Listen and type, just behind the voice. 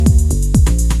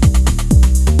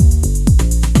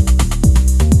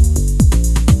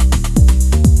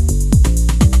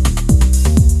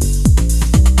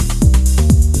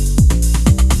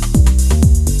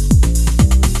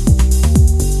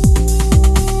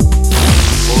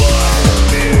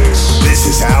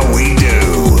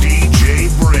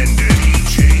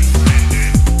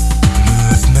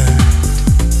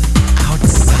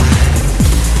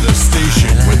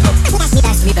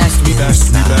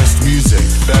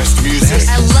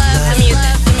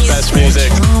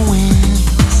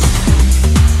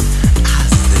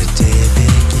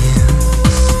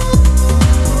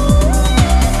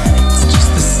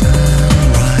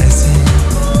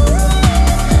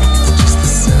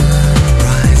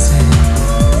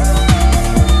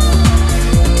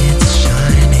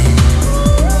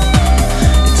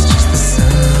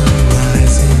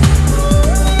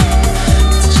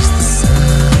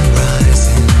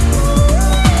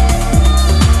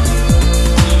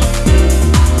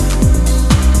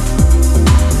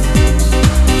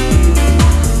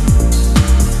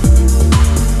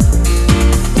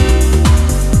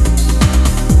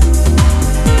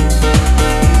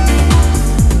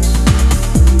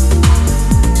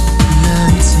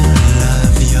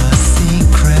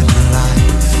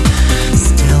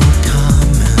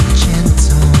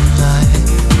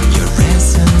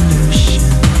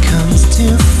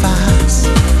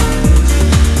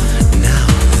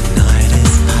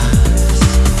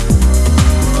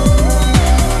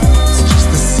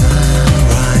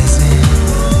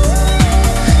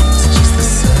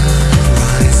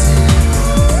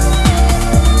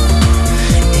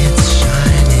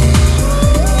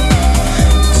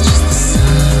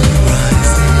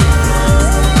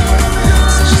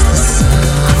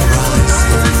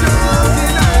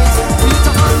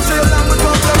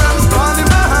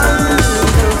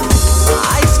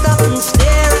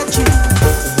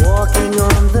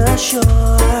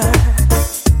shore.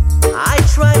 I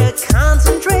try to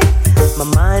concentrate, my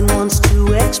mind wants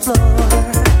to explore.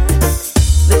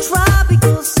 The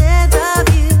tropical scent of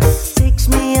you takes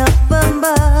me up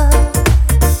above.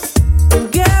 And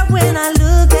girl, when I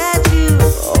look at you,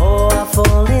 oh, I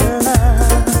fall in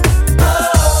love.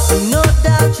 No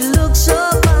doubt you look so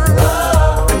fine.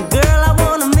 And girl, I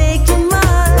wanna make you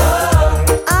mine.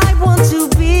 I want to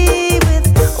be with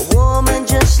a woman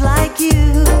just like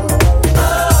you.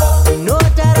 No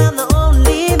doubt I'm the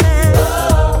only man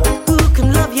who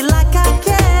can love you like I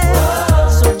can.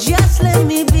 So just let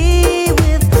me be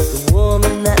with the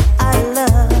woman that I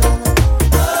love.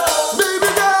 Baby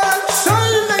girl,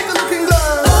 shine like a looking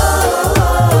glass.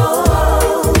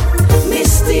 Oh,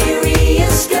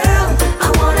 mysterious girl, I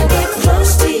wanna get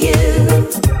close to you.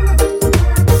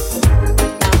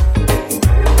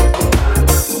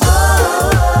 Oh,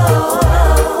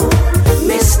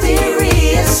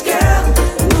 mysterious girl,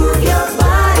 move your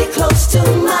body close to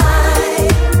mine.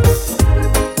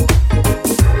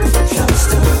 Close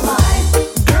to mine.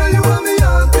 Girl, you want me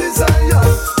on desire.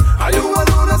 Are you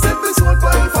alone? I set me soul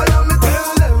on fire. Me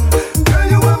tell them. Girl,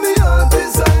 you want me on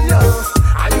desire.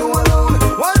 Are you alone?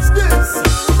 Watch this.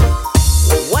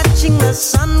 Watching the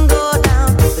sun go down,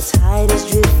 the tide is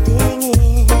drifting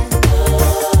in.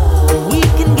 We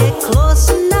can get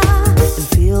closer now and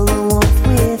feel the warmth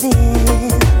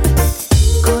within.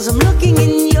 'Cause I'm looking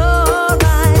in your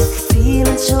eyes,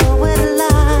 feeling so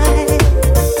alive.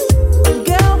 And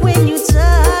girl, when you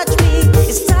touch me,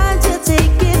 it's time to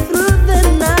take it through the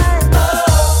night.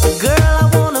 Girl, I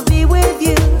wanna be with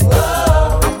you.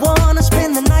 I wanna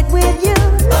spend the night with you.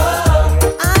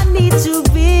 I need to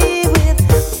be with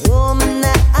the woman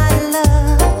that I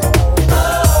love.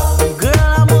 Girl,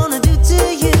 I wanna do to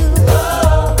you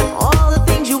all the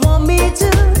things you want me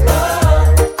to.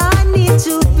 I need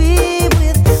to be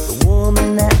with the woman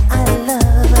that I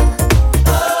love.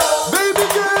 Baby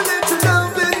girl, let your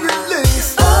love and release.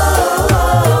 Oh,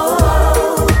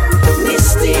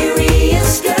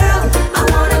 mysterious girl, I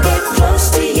wanna get close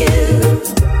to you.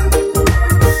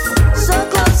 So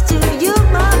close to you,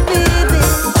 my baby.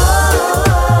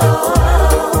 Oh,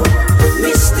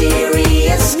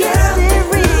 mysterious girl,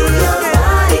 move your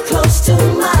body close to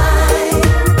mine.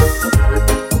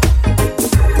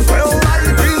 Well,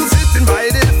 I've been sitting by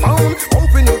the phone,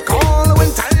 hoping you'd call. When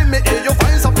time me hear your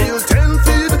voice, I feel 10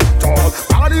 feet tall.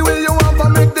 Party where you want to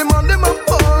make them on them a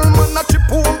ball. Man, I trip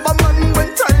over man when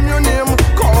time your name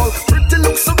call. Pretty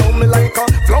looks around me like a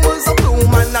flowers a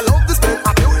bloom. And I love the smell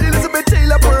of your Elizabeth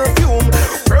Taylor perfume.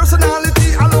 Personality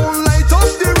alone light up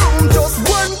the room. Just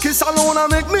one kiss alone I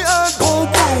make me heart go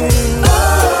boom.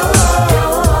 Oh,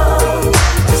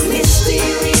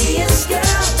 mysterious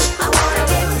girl, I wanna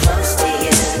get close to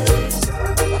you.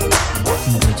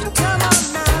 Come on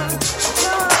now,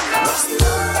 come on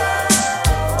now.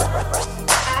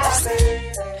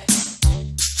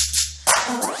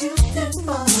 Oh,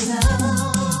 beautiful love.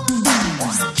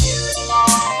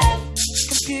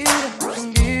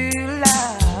 Computer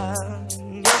love.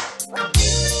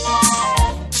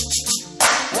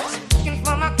 Looking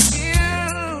for my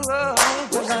computer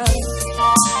love.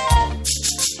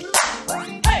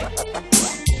 Hey.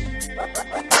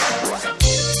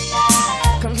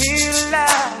 Computer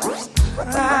love.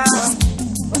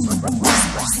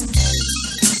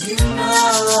 You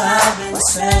know I've been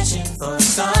searching for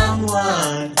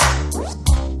someone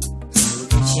who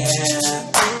can share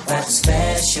that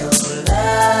special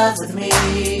love with me.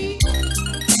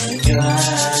 And your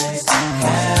eyes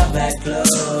have that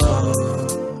glow.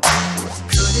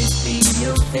 Could it be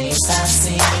your face I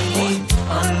see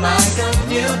on my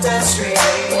computer screen?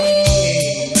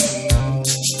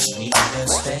 Need a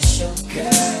special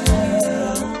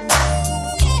girl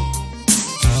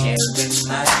to share with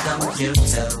my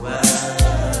computer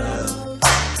world.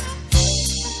 I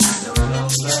no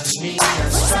longer need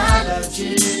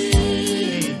astrology.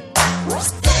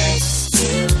 Thanks to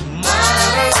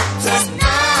my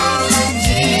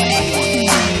technology.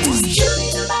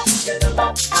 Shoot-a-bop,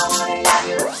 shoot-a-bop, I wanna love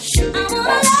you.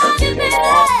 Shoot-a-bop,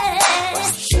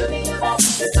 shoot-a-bop,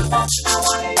 shoot-a-bop, I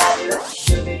wanna love you.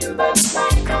 Shoot-a-bop, my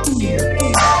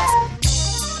computer.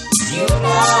 You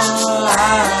know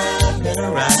I've been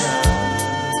around.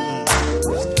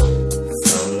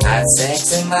 From hot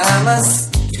sexy mamas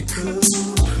to cool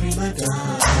prima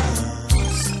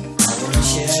donnas. I wanna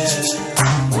share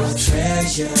your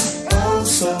treasure, oh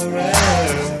so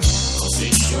rare. 'Cause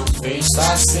it's your face I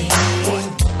see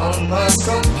on my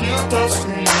computer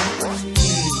screen.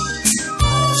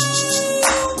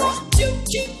 Won't you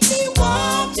keep me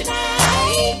warm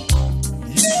tonight?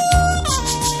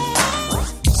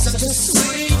 Such a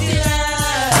sweet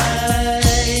delight.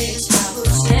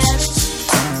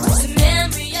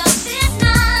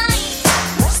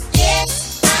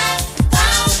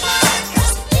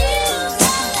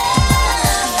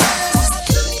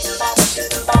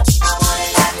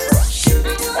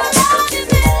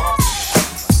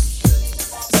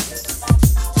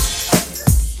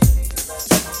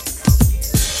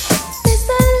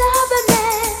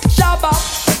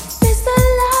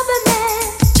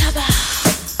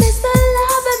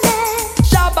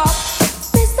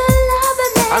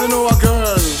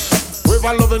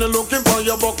 loving and looking for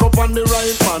your buck up on the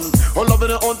right man. Oh,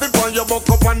 loving and hunting for your buck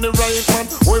up on the right man.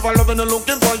 Oh, if I loving and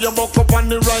looking for your buck up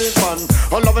on the right man.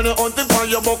 Oh, loving and hunting for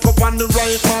your buck up on the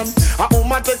right man. A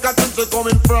woman take a trip, she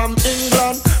coming from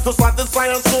England to satisfy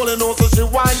her soul and also she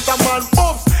wants a man.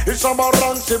 Oops, it's about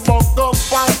run, she buck up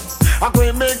fast. I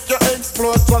can make you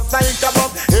explode just like a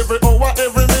bomb. Every hour,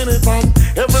 every minute and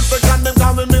every second. Them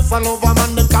call me Miss a Lover,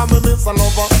 man, them call me Miss a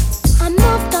Lover. I'm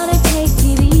not gonna take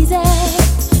it easy.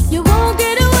 You won't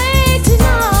get away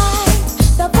tonight.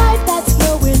 The vibe that's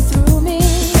flowing through me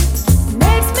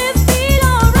makes me feel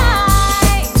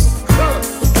alright.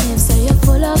 You can't say you're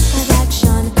full of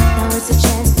attraction. Now it's a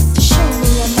chance to show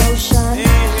me emotion.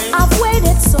 I've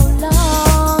waited so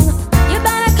long. You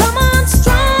better come on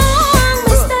strong,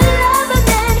 Mr.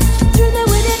 Loverman. Through the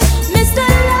with it, Mr.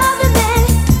 Loverman.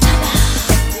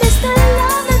 Mr.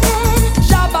 Loverman.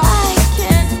 Shabba. I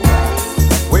can't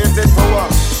wait. Waiting for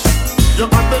what? You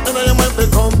got the inner you might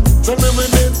become. Tell me with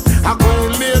it. I go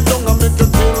and lay down and make you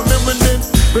tell me with it.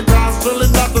 Because really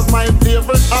that is my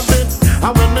favorite habit. And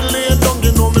when me lay down,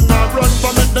 you know me not run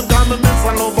from it. Them call me Miss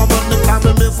a Lover, man, they call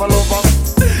me Miss a Lover.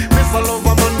 Miss a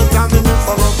Lover, man, they call me Miss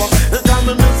a Lover. They call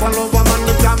me Miss a Lover, man,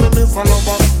 they call me Miss a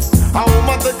Lover. A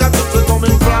woman take a trip, she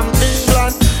coming from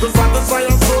England to satisfy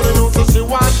her soul, you know, so she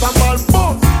wants a man.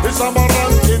 Boom, it's a man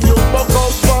ranking, you buck up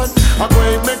fun. I go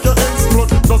and make you explode,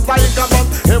 just like a bomb.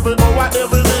 Every hour,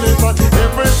 every minute, and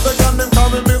every second, them call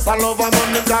me Miss a Lover, man,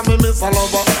 they call me Miss a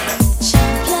Lover.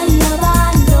 Champion lover,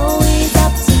 I know he's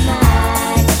up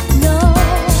tonight. No,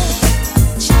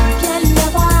 champion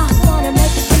lover, I wanna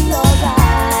make it feel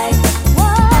alright. Whoa,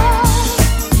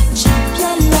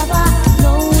 champion lover, I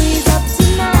know he's up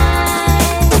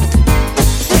tonight.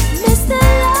 Mr.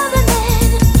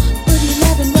 Loverman, put your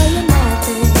loving where your mouth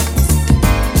is.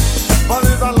 All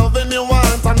is a loving you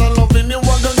want and a loving you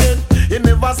want to get. You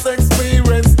never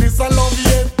experience this a love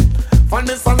yet. Find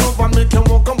this a love and make you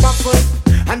walk up backward.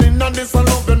 And in this I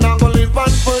love you now go live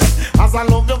and first. As I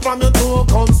love you from your toe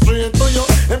come straight to you.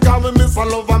 Them call me Miss a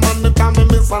Lover, man, them call me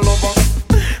Miss a Lover.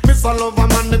 Miss a Lover,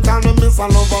 man, them call me Miss a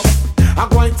Lover. I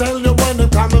go and tell you when them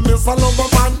call me Miss a Lover,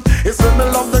 man. It's when me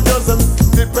love the girls them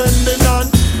depending on.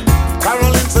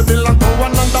 Caroline said they like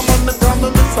one another, man, them call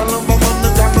me Miss a Lover, man,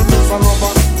 them call me Miss a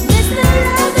Lover. Mr.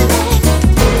 Loverman,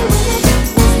 do you with it?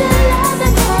 Mr.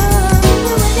 Loverman, do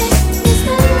you with it?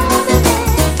 Mr. Loverman,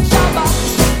 Shabba.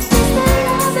 Mr.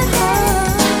 Loverman,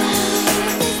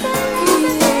 Mr.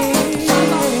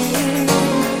 Loverman.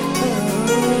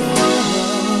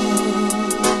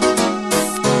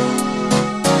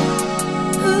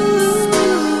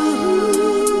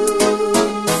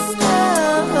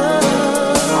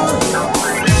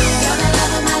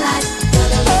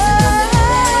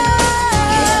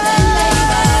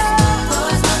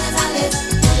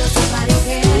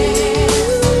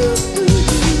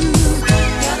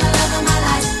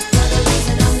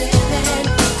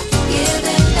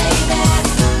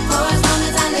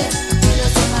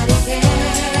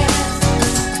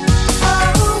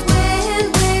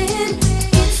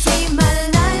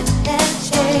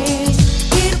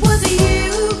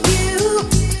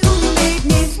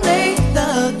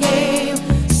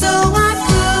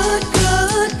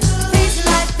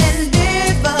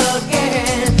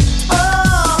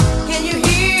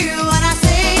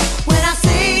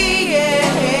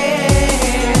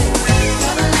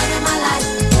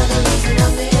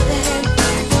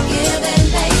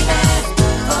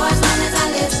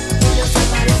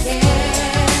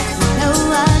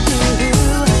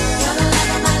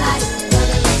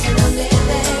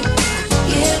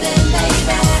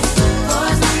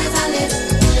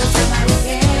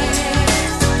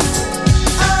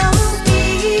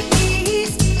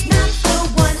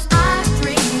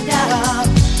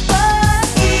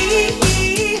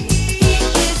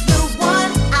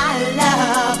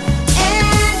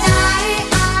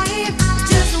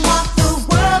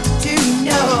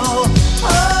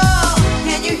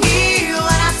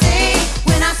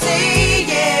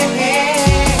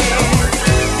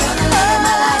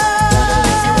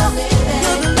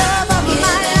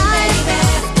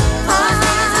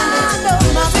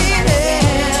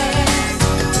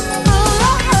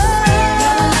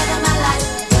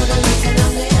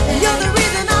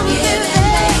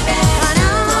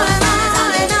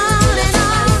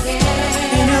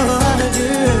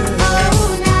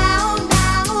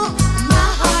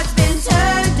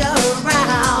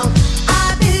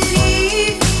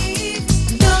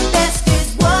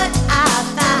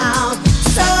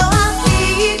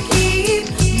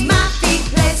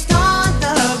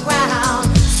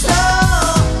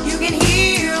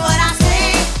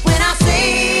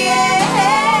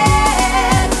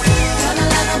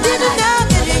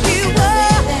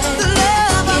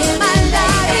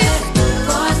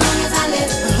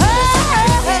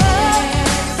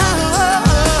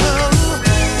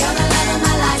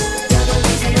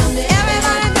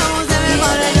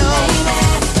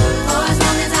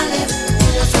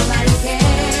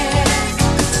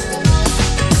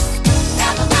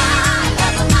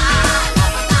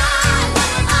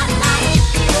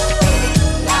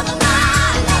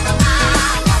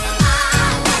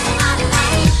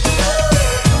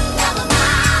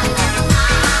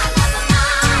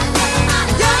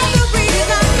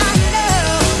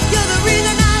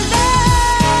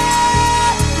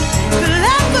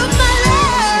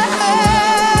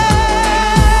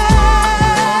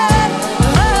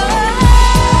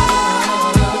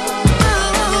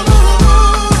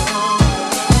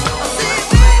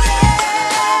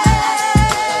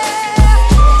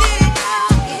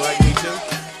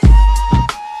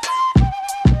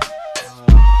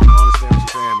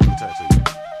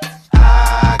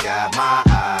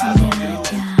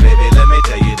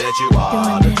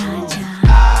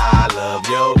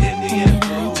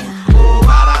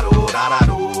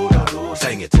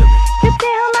 Sing it to me. कितने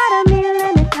हमारा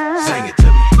मिलन था. Sing it to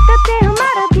me. कितने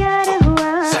हमारा प्यार हुआ.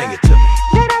 Sing it to me.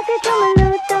 जरा से चुम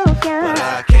लूं तो क्या. But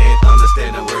I can't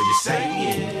understand a word you're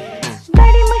saying.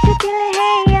 बड़ी मुश्किल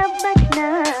है अब बचना.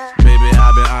 Baby,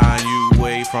 I've been eyeing you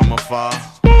way from afar.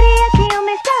 तेरी अखियों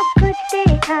में सब कुछ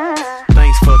देखा.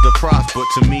 Thanks for the props, but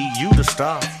to me, you the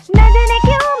star. न जाने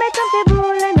क्यों मैं तुमसे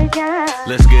भूल न जा.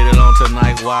 Let's get it on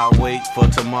tonight while I wait for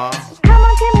tomorrow. Come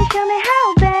on, give me, show me how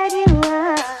bad you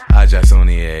are. Aja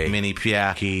Sonia, mini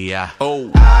Piakia. Oh,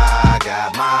 I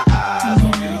got my eyes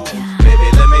on you. Baby,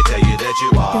 let me tell you that you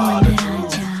are the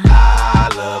truth. I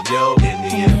love your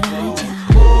Indian food.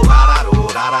 Oh, da da do,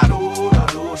 da da do, da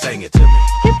do. Sing it to me.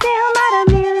 कितने हमारा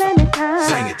मिलन था.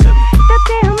 Sing it to me.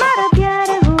 कितने हमारा प्यार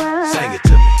हुआ. Sing it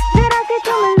to me. जरा से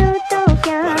चुम लूं तो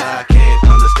क्या. But I can't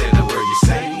understand the word you're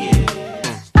saying.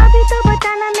 अभी तो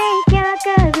बताना मैं क्या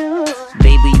करूं.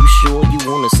 Baby, you sure you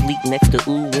wanna sleep next to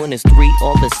ooh? When it's 3,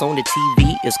 all that's on the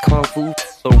TV is kung fu.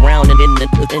 Around and then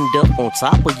end up on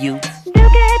top of you. जो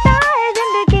कहता है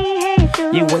जिंदगी है तू.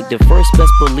 You ain't the first,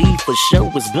 best believe for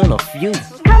sure it's been a few.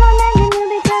 Come on, man, you know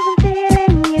because I'm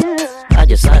feeling you. I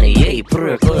just signed a yay,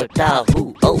 good who?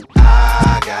 Oh,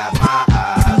 I got my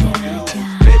eyes on you.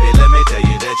 Baby, let me tell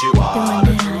you that you are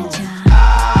the truth.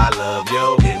 I love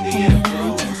your Indian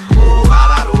food. Oh, da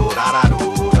da do, da da do,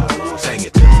 da do. Sing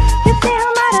it to me. कितने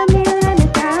हमारा मिलन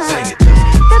था. Sing it to me.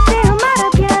 कितने हमारा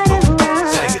प्यार हुआ.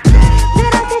 Sing it to me.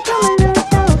 जरा से चुम लूं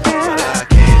तो क्या. But I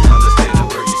can't understand the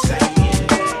word you're saying.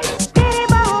 तेरी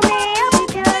बाहों में अभी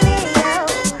चले जाओ.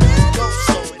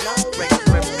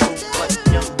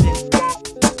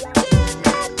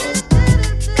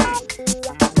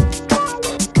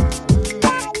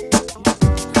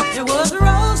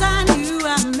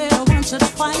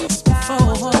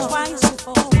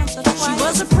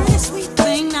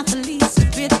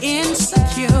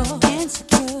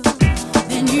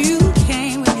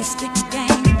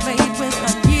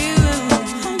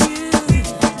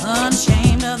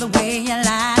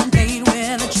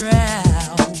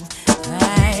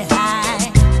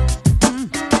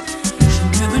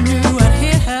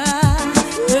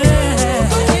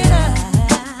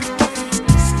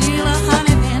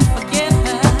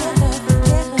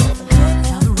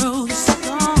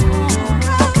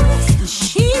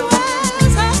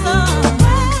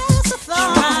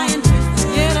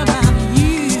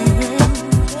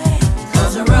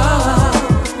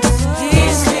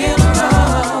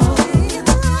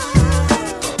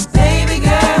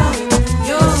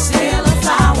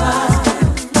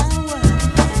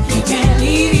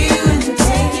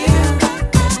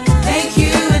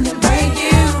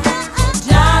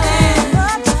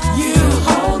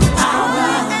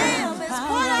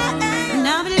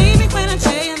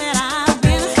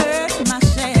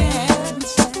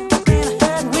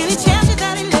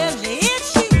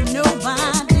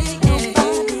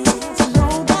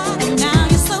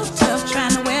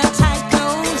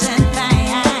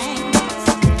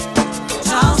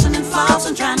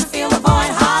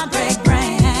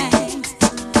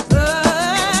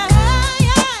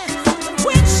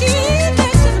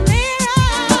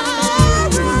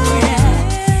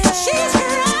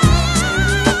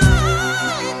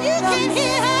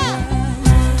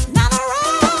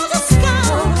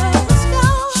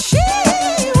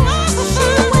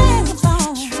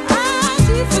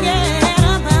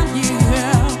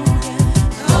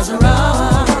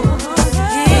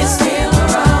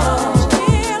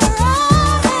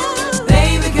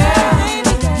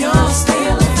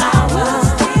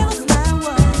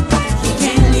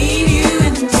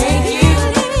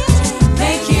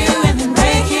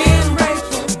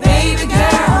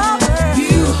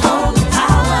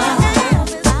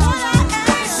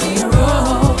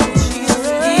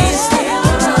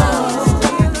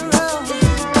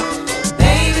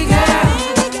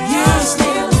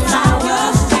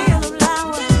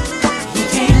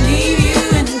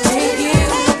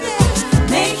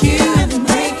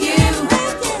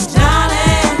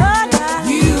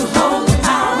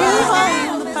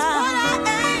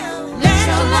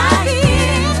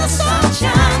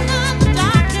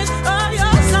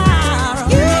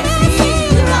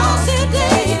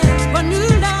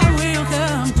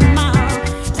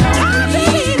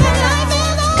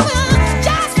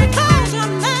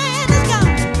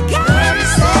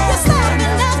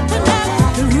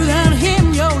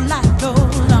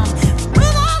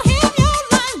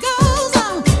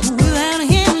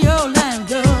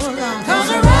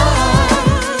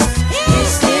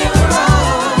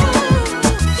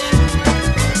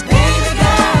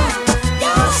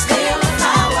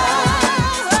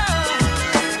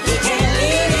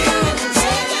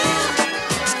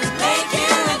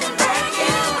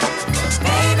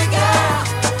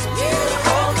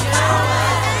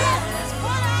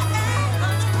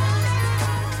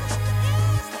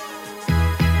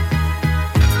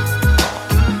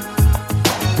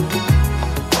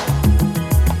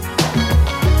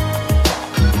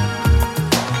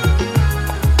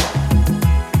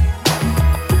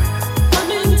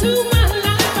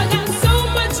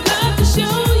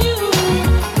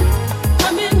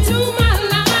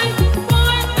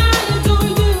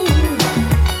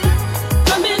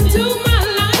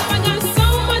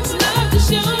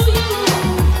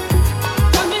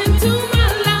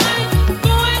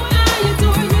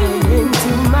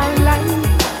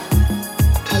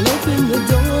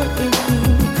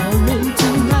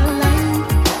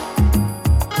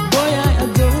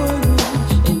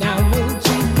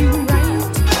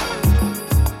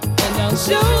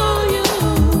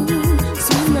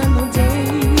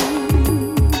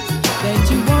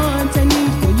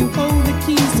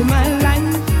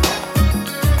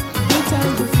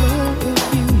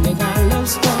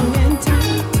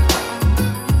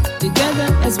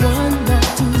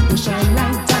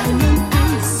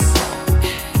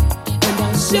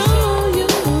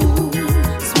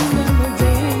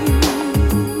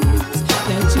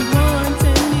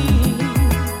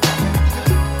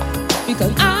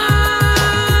 'Cause I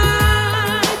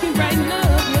can brighten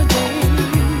up your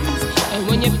days. And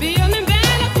when you're feeling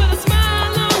bad, I put a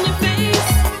smile on your face.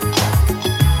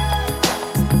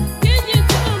 Can you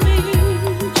tell me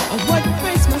what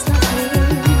price must I pay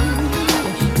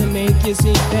to make you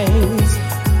see things?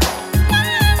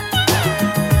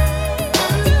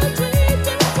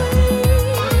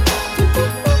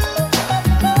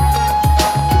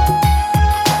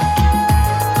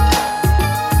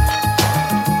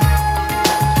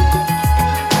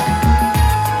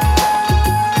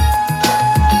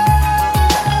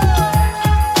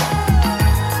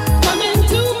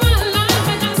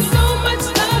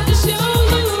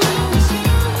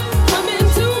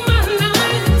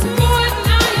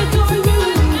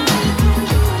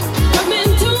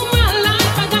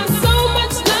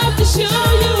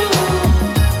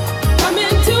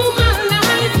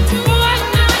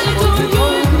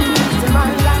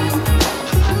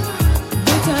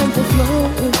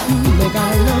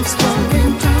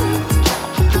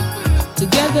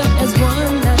 Together as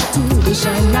one, not two, we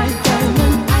shine like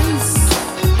diamond ice.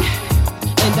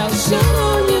 And I'll show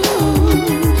you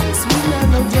sweet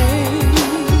melodies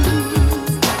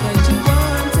that you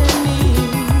wanted me.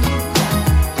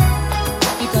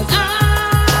 Because I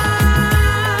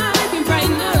can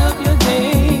brighten up your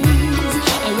days.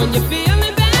 And when you're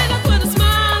feeling bad, I put a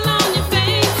smile on your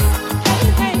face. Hey,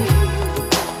 hey,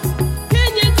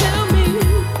 can you tell me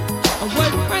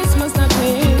what price must I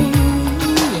pay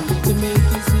to make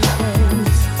you see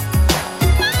things?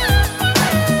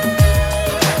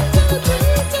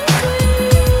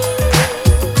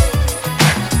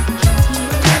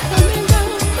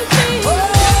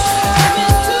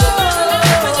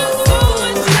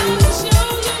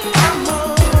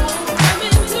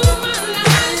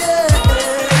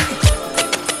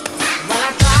 Well,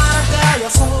 I try to tell you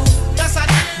so,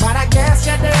 but I guess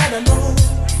you didn't know.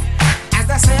 As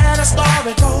I said, the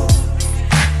story goes,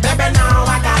 baby, now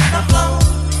I got the flow.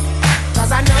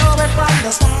 'Cause I knew it from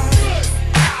the start.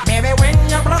 Baby, when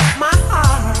you broke my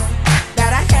heart,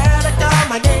 that I had to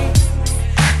come again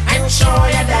and show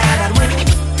you that I'd win.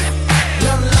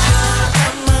 You lied to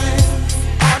me.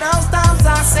 All those times I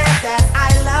said that I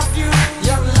loved you,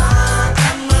 you lied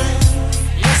to me.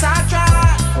 Yes, I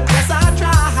tried. Yes, I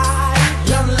tried.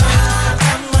 You lied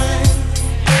to me.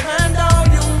 Even though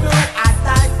you knew I'd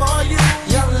die for you,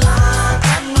 you lied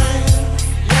to me.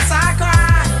 Yes, I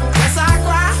cried. Yes, I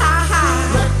cried.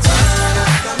 Return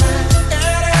up the man.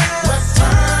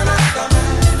 Return up the man.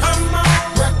 Come on.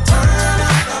 Return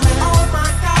up the man. Oh my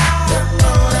God. You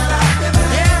know that I've been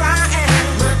there. Here I am.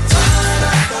 Return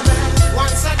up the man.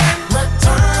 Once again.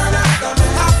 Return up the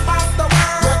man. Top of the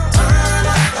world. Return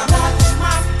up the man. Watch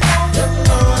my flow. You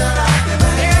know that I've been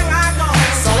there. Here I go.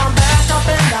 So I'm back up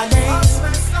in the game.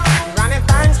 Running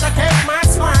things to take my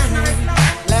swing.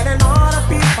 Letting all the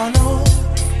people know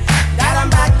that I'm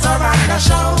back to run the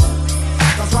show.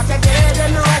 'Cause what you did, you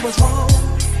know was wrong.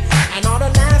 And all the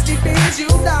nasty things you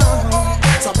done.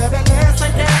 So baby,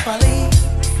 listen carefully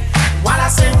while I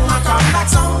sing my comeback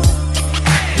song.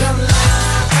 You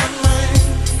lied to me.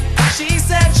 She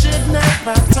said she'd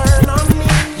never turn on me.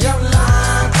 You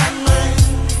lied to me.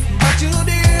 But you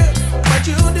did. But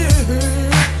you did.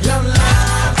 You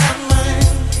lied to me.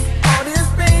 All this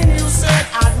pain you said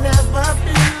I'd never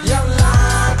feel. You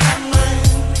lied to me.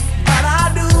 But I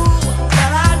do.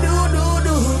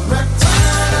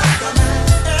 Return up the man.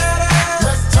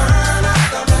 Return up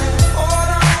the man.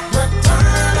 Hold on.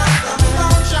 Return up the man.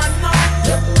 Don't you know?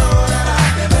 You know that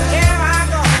I've been there. Here I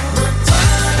go.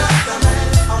 Return up the man.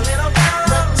 A little girl.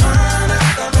 Return up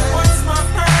the man. What's my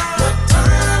pearl?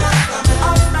 Return up the man.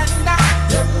 Up and down.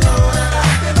 You know that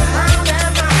I've been there. Round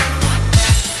and round.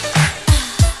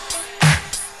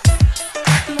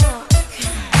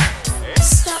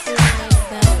 Stop lying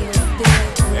about your big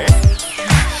break.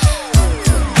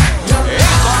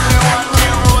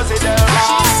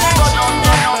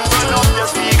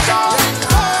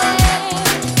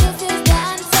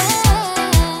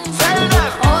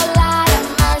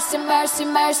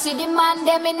 Mercy, the man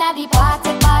them inna the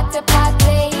party. The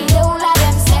whole of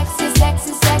them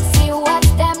sexy. Watch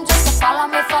them just follow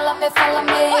me.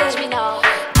 Watch me now.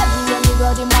 Everywhere me go,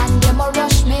 the man them a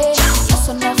rush me. Just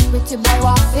enough pretty boy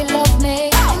want to love me.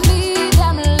 I need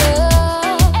them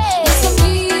love. Yes, I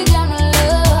need them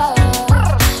love.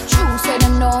 True say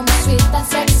them know me sweet and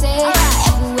sexy.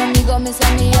 Everywhere me go, me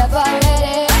say me ever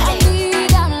ready. I need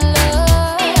them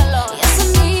love. Yes, I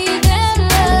need them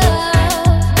love.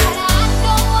 But I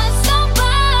don't want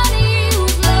somebody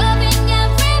who's loving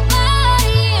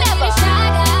everybody. Never shy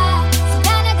guy,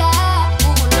 Savannah guy, who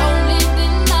will only be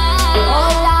mine.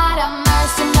 Oh Lord of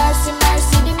mercy.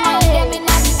 The man them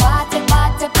inna the party.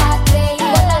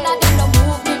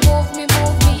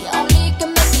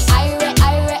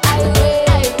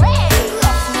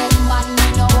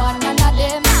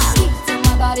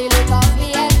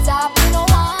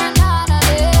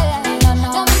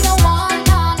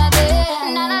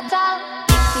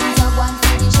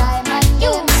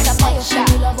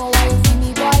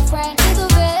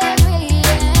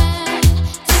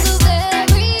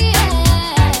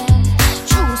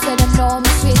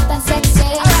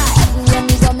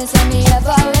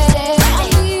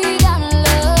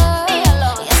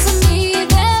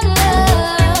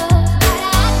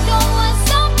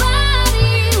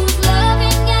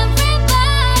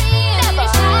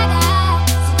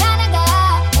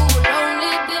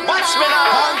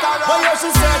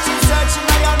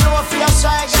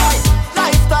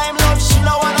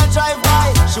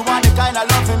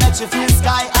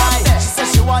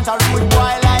 want a rude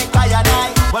boy like I and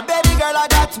I. But baby girl, I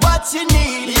got what you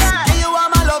need. Yeah. Do you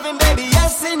want my loving, baby?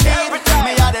 Yes, indeed.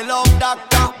 Me are the love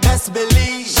doctor, best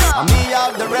believe. And me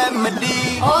have the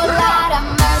remedy. Oh Lord have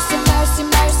mercy, mercy,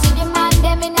 mercy. The man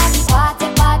them in the party,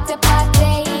 party,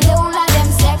 party. The whole of them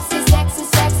sexy, sexy,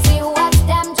 sexy. Watch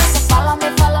them just follow me,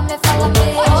 follow me, follow me.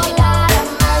 Oh Lord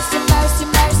have mercy, mercy,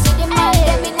 mercy. The man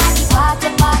them in the party,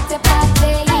 party,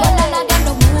 party. But none of them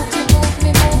don't move me, move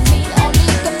me, move me. Only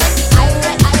you can make me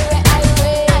irate,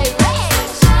 irate, irate.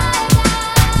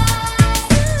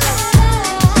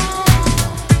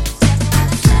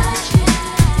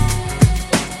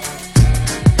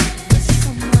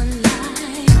 Someone like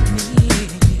me.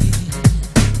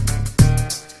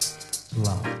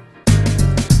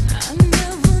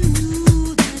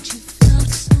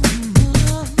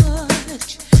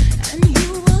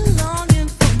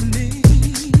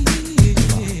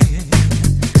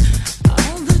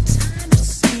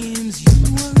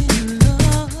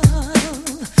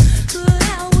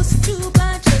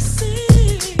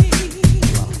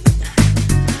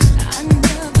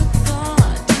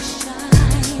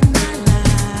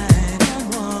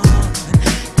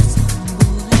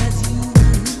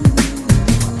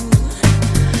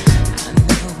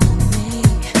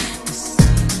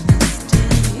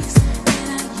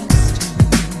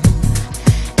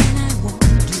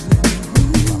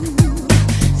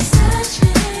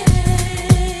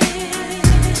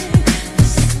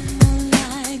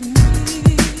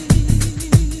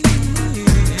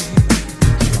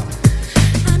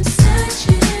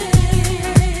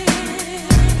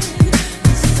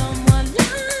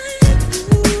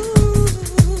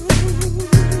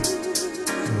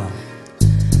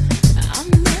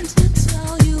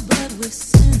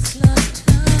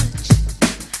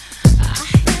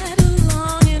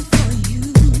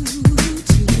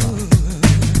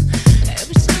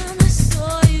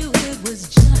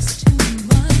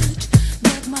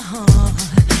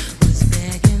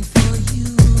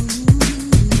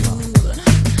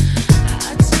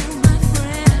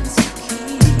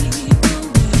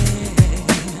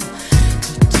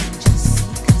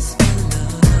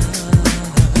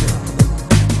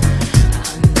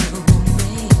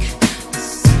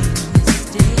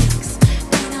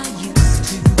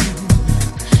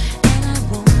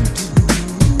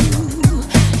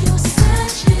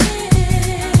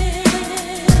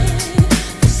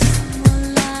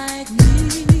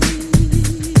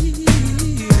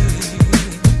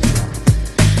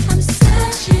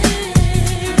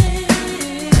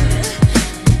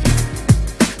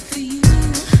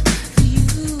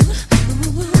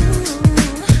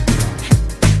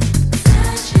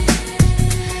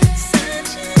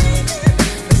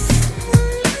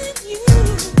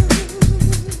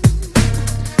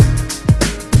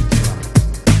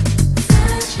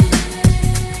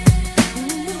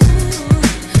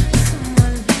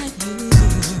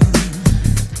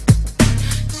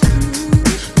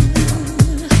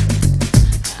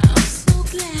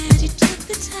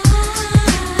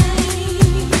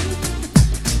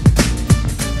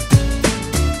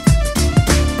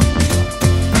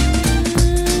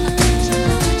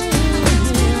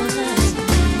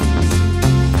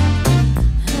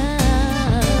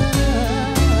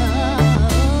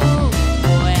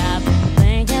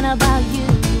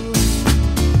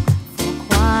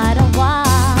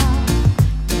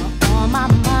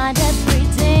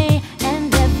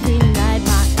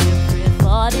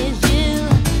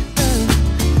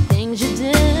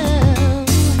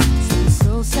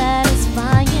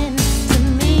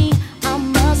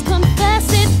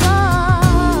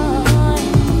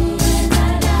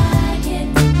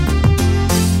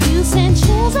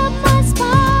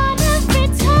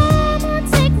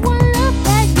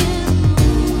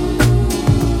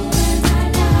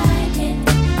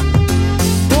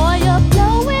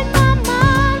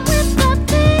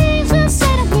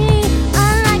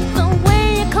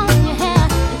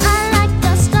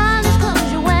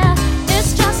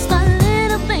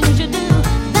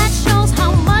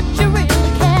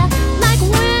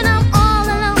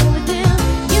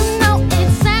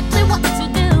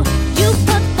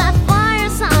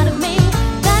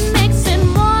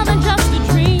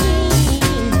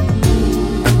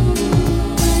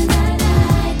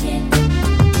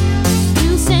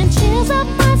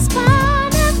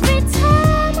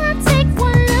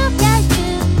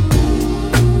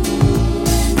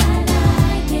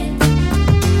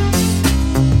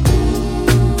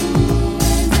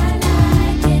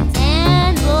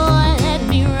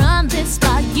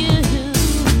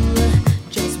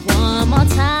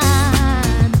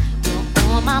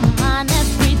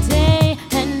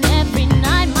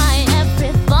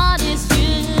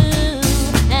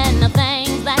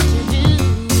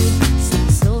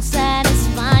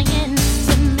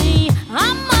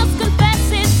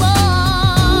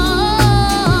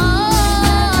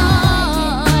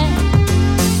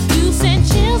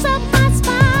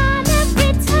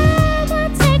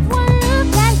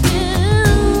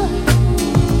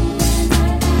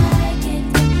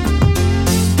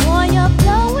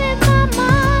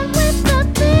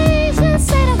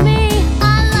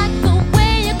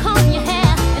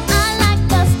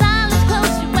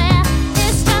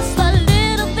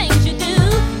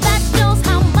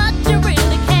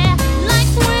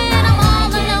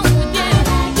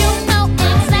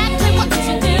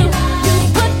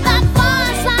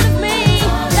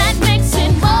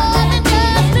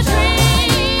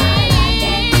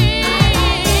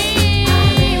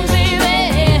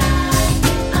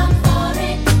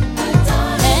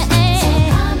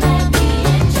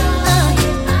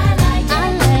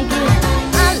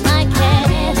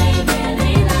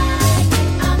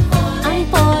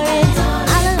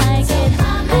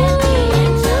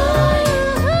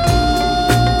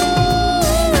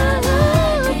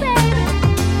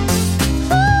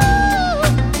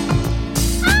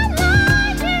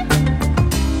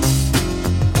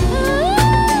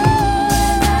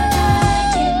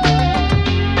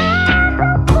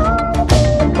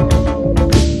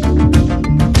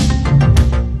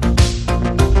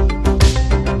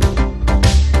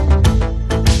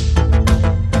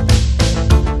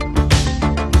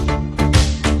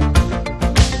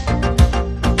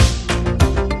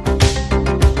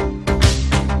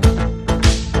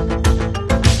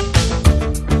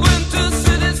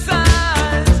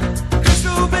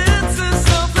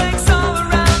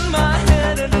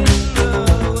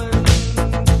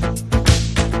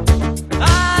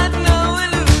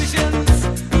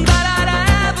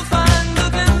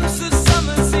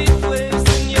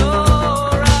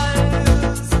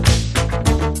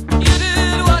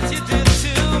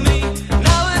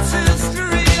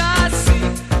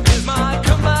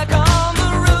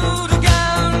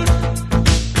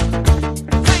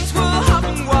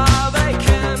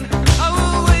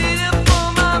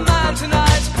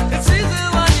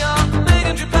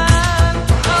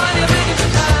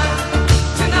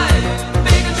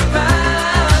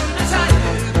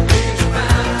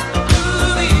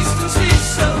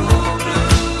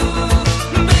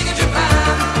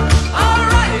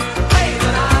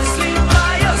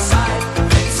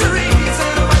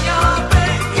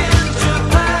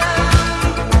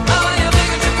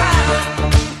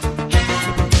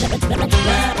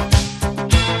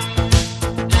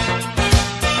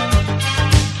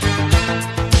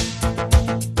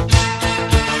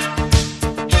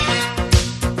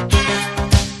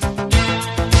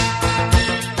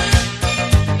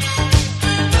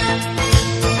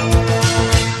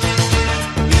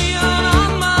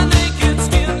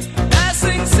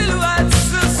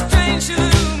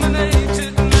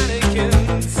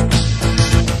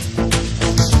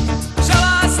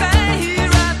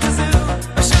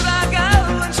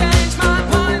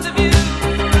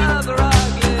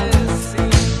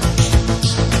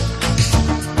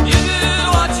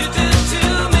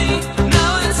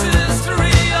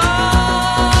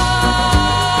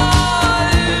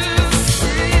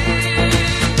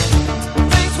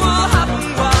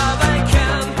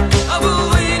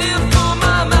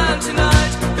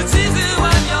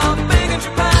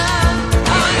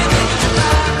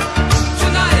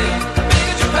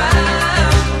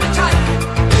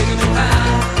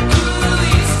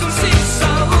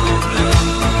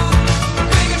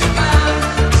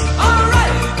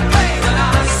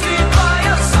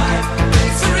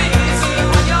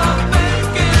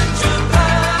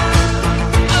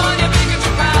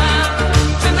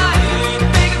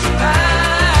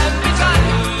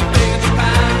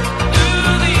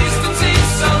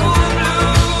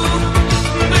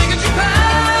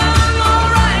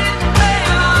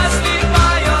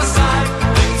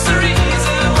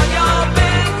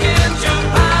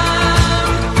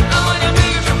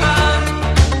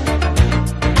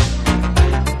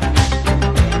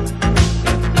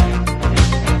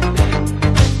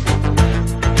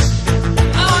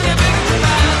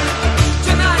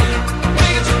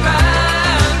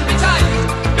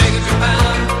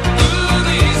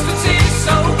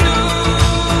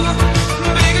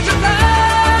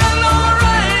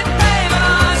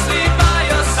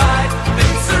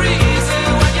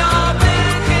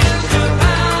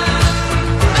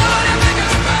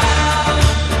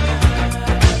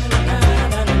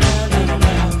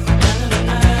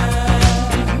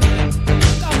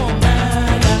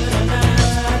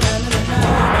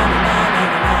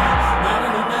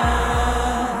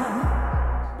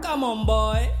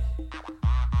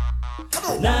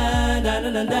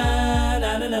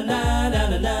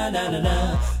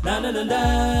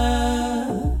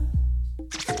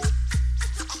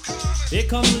 Here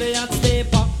come the hot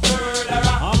stepper.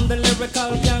 I'm the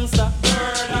lyrical gangster.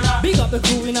 Big up the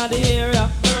crew in the area.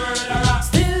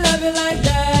 Still love you like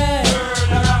that.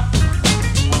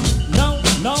 No,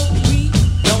 no, we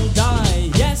don't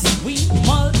die. Yes, we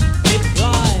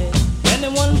multiply.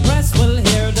 Anyone press will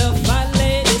hear the fat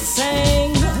lady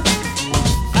sing.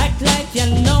 Act like you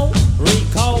know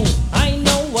Rico. I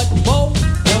know what Bo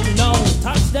don't know.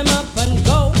 Touch them up and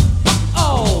go.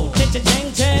 Oh,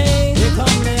 ching ching. Here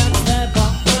come the hot stepper.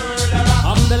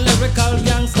 I'm the lyrical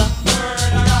gangster.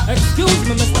 Excuse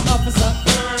me, Mr. Officer.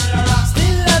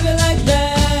 Still love you like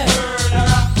that.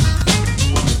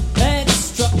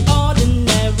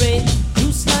 Extraordinary.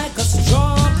 Juice like a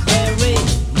strawberry.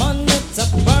 Money to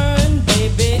burn,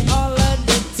 baby, all of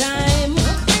the time.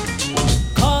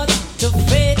 Cut to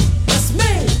fit, that's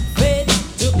me. Fit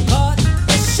to cut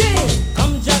the shit.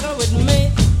 Come juggle with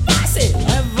me. Pass it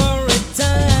every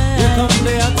time. Here come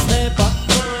the hot stepper.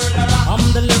 I'm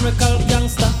the lyrical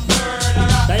gangster.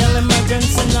 Dial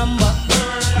emergency number.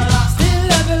 Still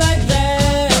love you like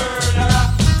that.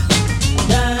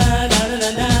 Da da da da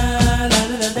da da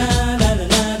da da da da da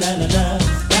da da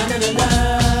da da da.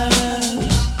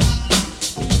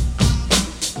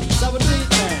 So we do it,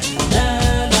 man. Da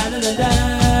da da da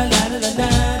da da da da da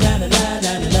da da da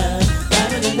da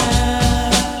da da.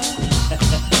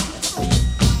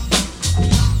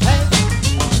 Hey,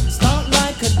 start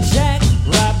like a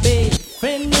jackrabbit,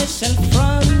 finish in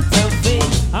front of it.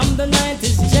 I'm the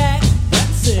 90s Jack,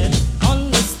 that's it,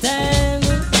 understand.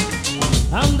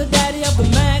 I'm the daddy of the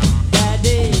Mac,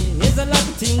 daddy. Here's a lot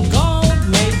of thing God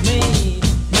made me.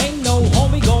 Ain't no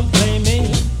homie gon' play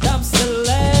me. Top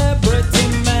celebrity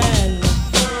man.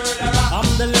 I'm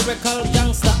the lyrical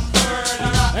gangster.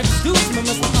 Excuse me,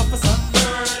 Mr. Officer.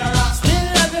 Still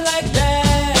love you like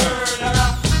that.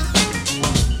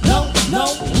 No, no,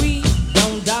 we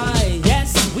don't die.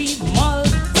 Yes, we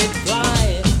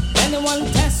multiply. Anyone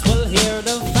test will hear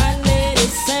the fat lady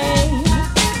sing.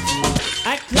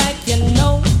 Act like you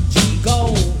know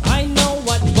G-Go. I know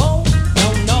what Bo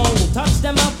don't know. Touch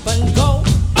them up and go.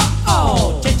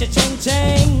 Oh,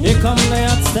 ching. Here come the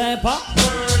hot stepper.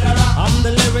 I'm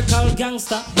the lyrical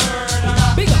gangster.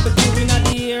 Big up the crew in the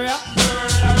area.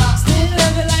 Still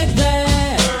love you like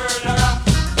that.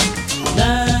 Na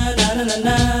na na na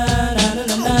na na na na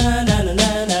na na na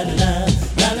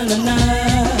na na na.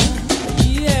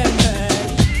 Yeah, man.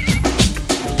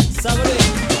 Somebody.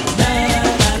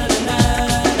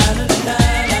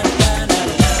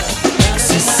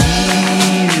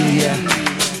 Cecilia,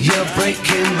 you're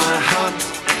breaking my heart.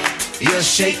 You're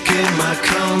shaking my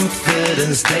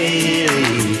confidence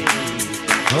daily.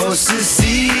 Oh,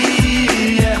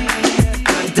 Cecilia,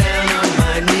 I'm down on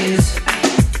my knees.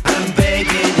 I'm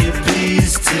begging you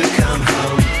please to come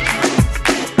home.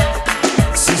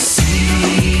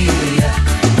 Cecilia,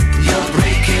 you're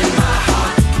breaking my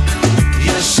heart.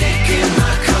 You're shaking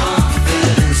my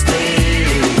confidence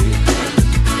daily.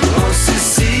 Oh,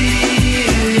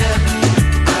 Cecilia,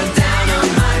 I'm down on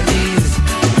my knees.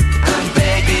 I'm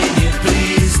begging you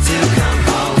please to come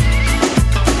home.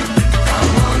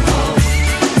 Come on home.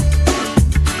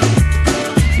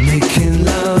 Making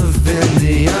love in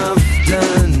the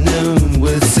afternoon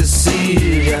with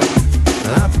Cecilia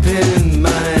up in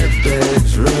my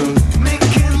bedroom.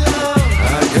 Making love. I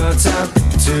got up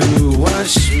to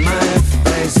wash my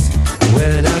face.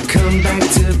 When I come back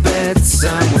to bed,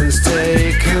 someone's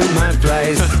taken my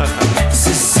place.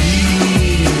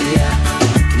 Cecilia,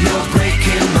 you're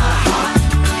breaking my heart.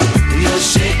 You're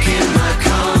shaking my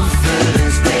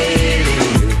confidence daily.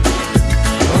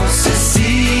 Oh,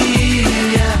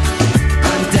 Cecilia,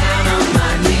 I'm down on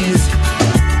my knees.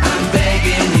 I'm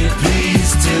begging you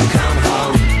please to come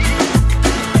home.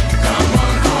 Come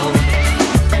on home.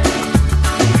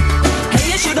 Hey,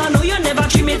 you shoulda know you never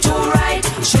treat me too right.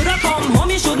 Shoulda come home,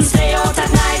 you shouldn't stay out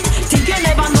at night. Think you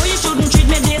never know you shouldn't treat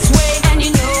me this way. And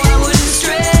you know I wouldn't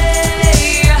stray.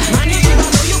 Man, you shoulda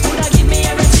know you coulda give me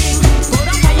everything. Go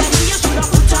down by your knee, you shoulda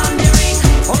put on the ring.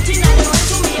 Out in the world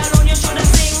to me alone, you shoulda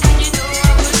sing. And you know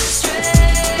I wouldn't stray.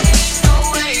 No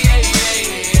way.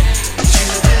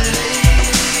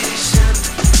 Jubilation,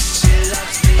 she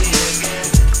loves me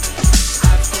again.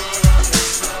 I fall on the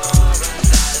floor and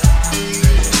I love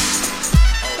it.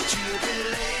 Oh,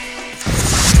 jubilation.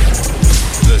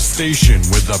 The station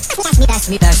with the best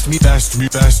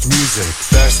music.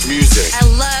 Best music. I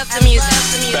love the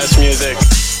music. Best music.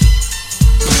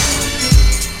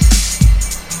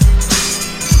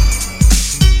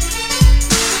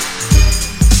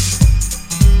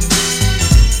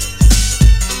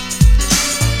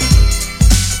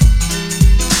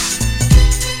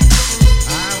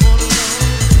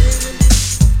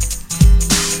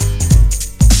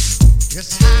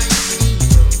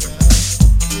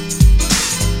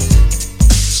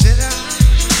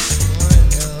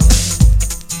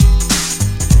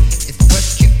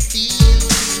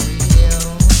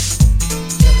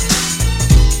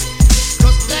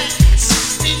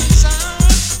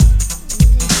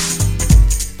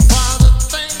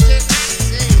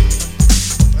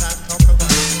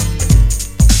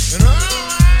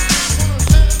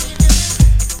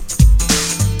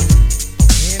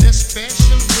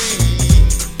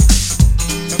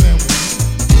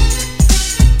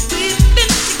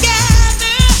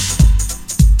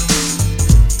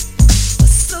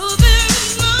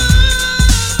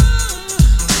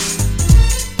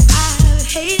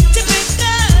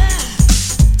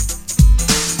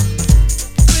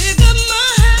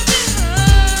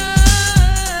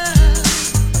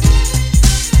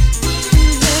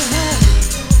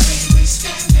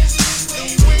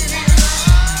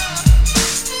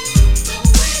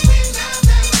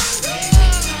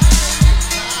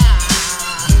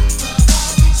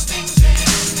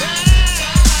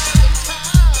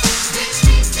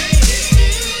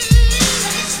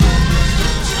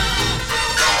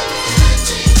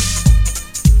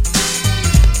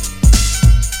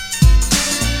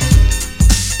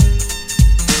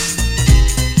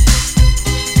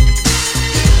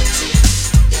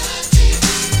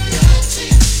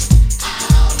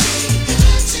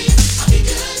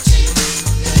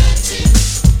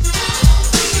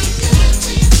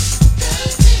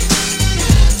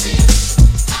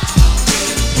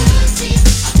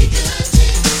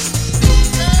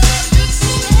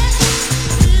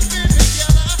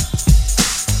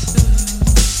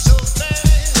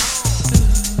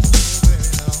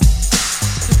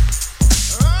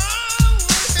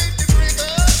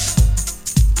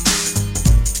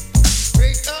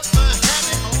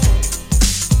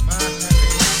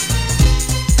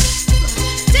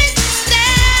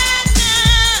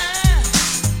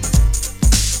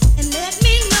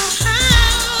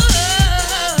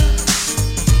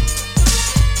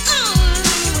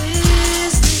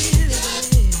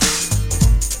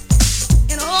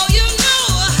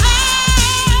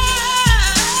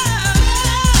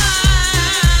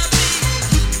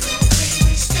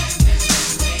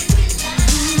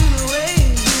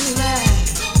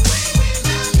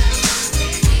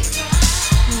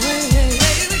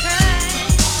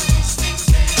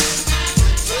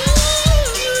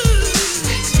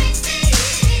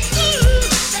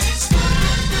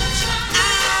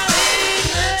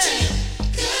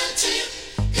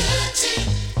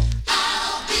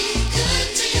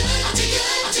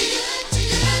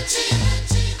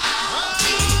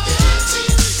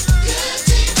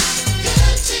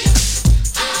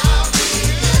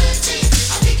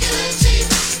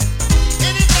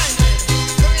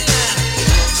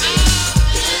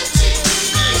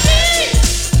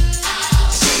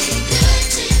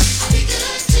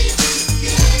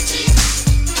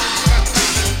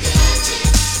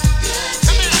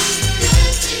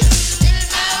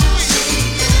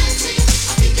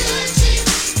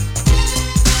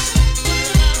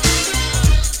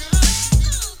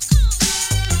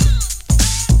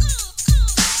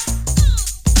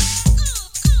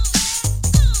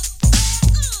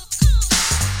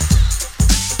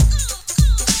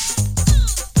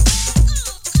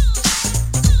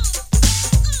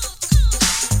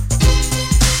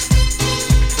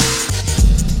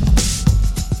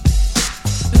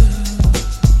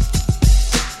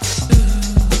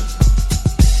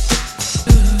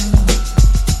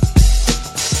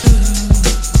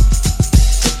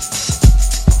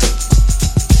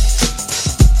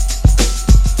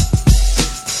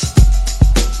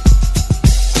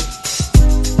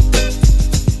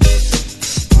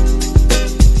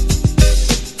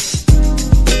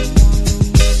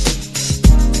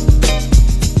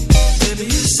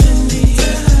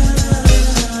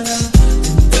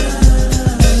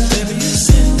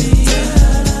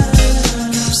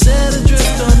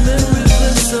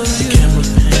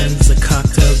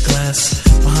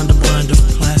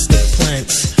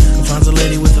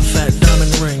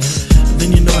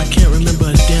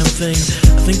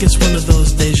 think it's one of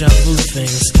those deja vu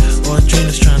things, or a dream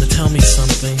is trying to tell me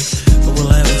something, but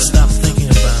will I ever stop thinking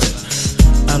about it?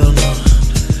 I don't know,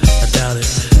 I doubt it.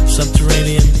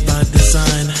 Subterranean by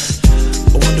design,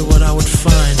 I wonder what I would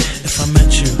find if I met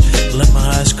you. Let my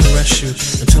eyes caress you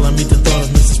until I meet the thought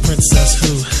of Mrs. Princess who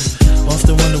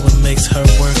often wonder what makes her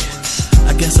work.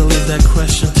 I guess I'll leave that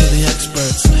question to the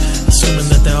experts, assuming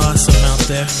that there are some out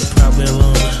there, but probably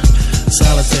alone,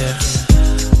 solitaire.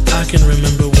 I can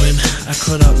remember when I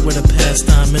caught up with a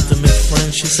pastime intimate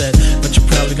friend. She said, but you're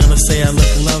probably gonna say I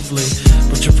look lovely,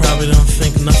 but you probably don't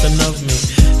think nothing of me.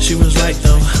 She was right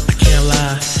though, I can't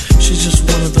lie. She's just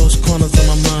one of those corners of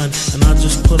my mind, and I'll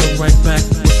just put her right back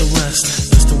with the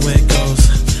rest. That's the way it goes,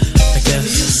 I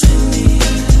guess.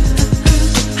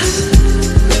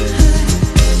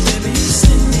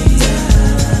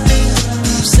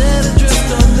 Set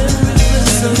adrift on memory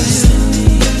bliss of you.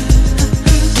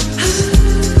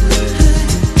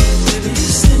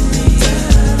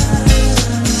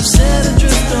 Set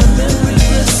adrift on memory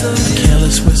bliss of you. A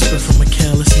careless whisper from a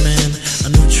careless man, a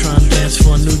neutron dance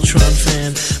for a neutron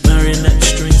fan. Marionette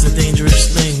strings are dangerous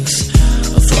things.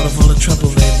 A thought of all the trouble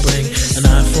they bring. An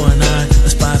eye for an eye, a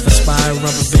spy for spy.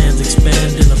 Rubber bands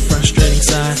expand in a frustrating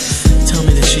sigh. Tell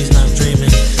me that she's not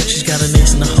dreaming. She's got an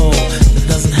ace in the hole that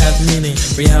doesn't have meaning.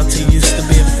 Reality used to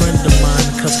be a friend of mine,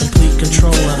 cause complete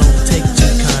control I don't take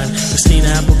too kind. Christina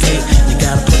Applegate, you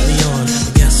gotta put me on.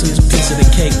 But guess whose piece of the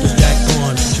cake was Jack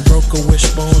Bourne? She broke a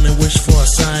wishbone and wished for a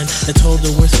sign, and told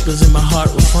the whispers in my heart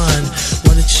were fine.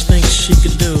 What did she think she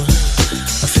could do?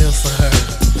 I feel for her,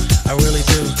 I really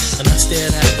do. And I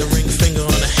stared at the ring finger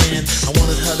on her hand. I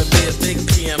wanted her to be a big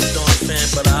PM Dawn fan,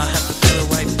 but I'll have to put her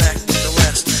right back with the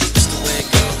rest. Just the way it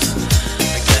goes,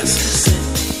 I guess.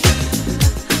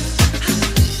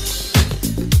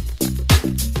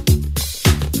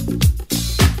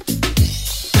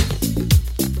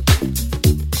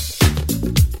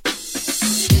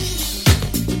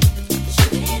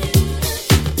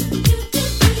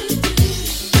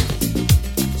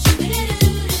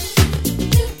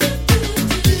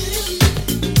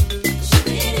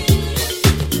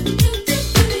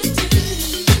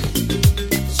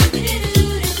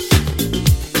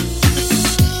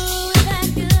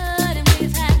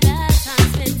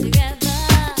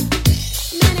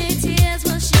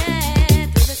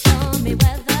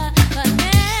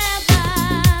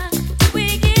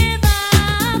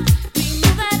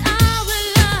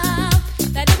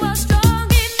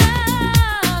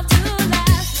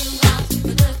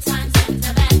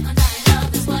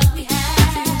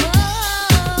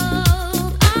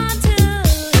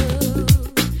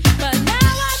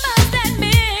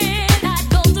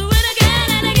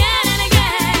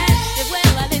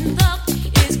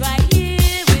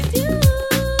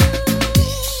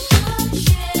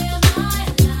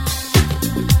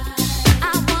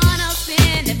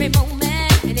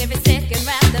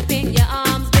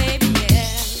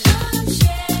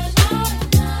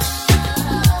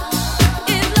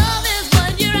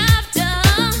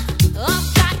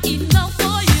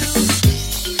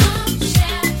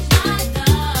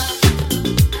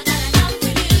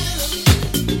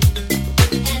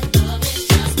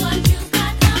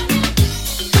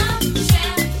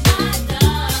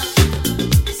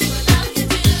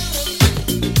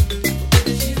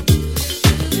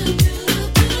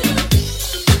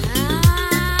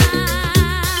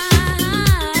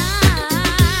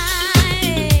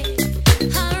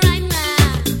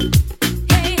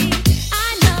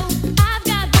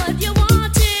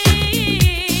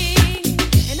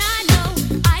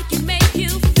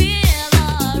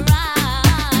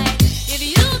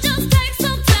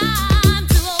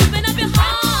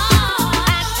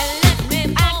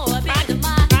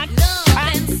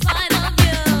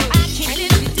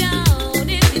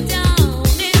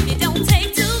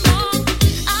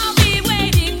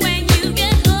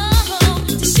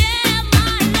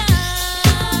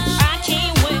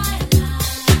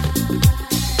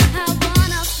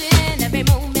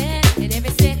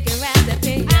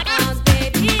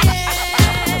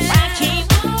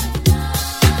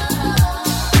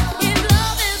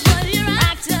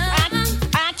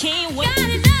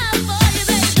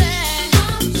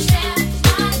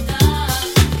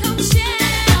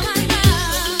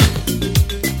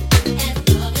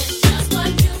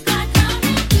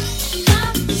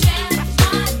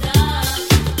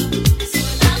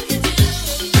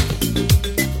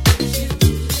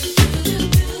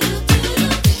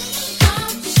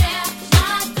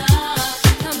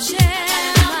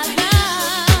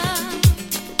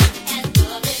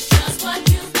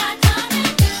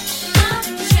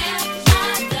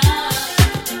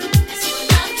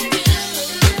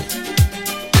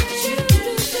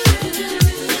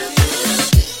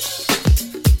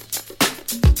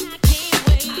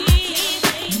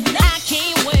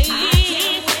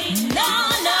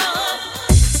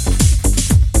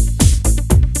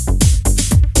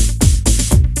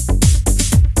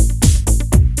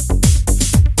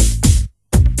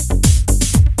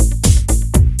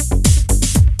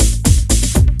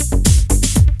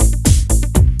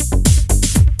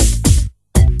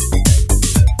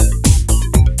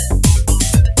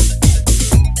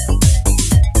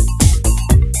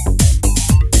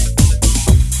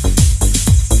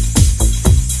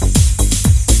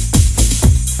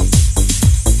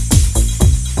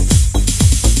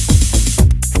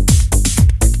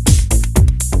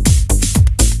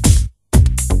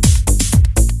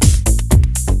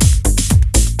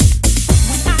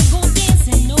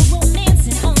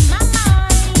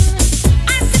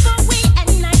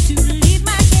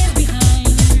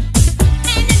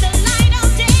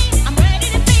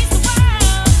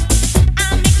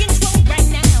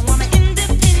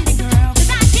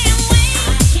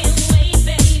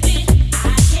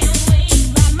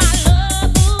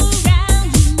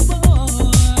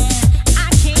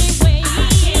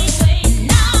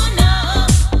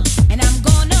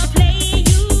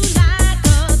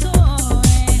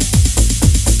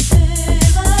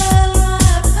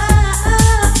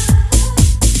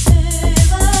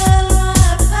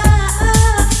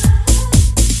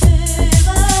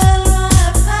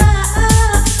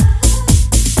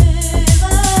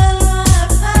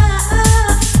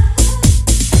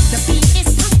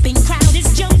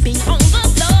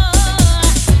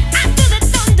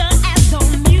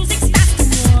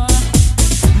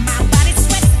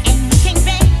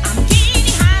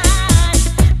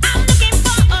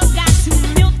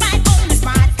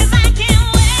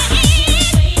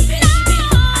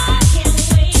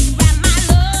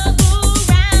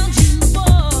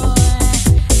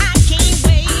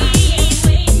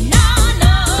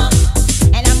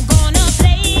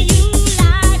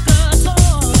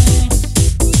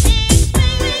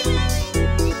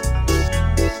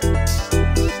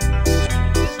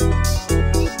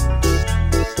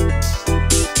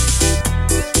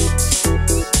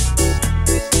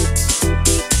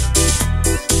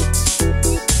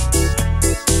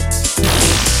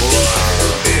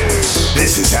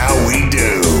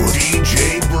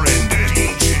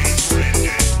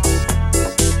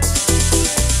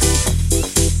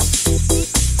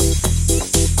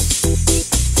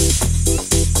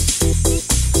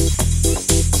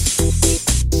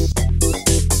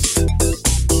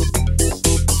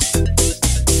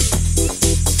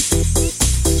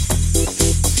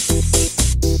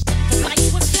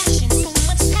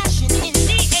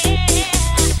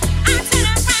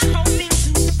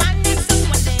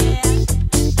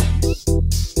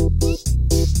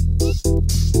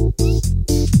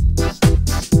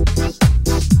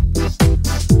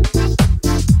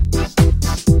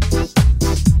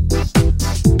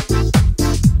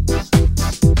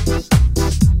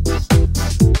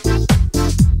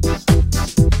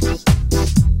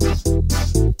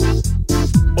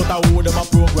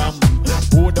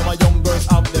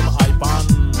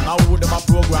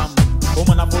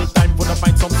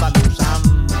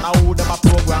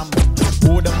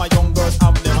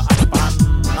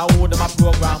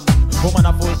 woman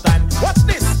a full time. Watch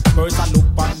this. Girls a look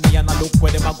on me and a look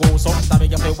where them a go. Sometimes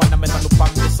you feel one of them a look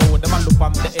on me so. Them a look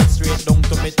on the head straight down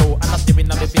to me toe. And a stepping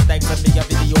on me feet like send me a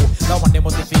video. That one them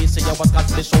must be face. She a was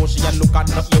catch the show. She a look and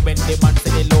not you when the man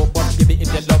say hello. But baby if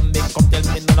you love me, come tell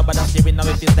me none about that stepping on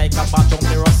me feet like a batch on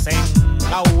me sing.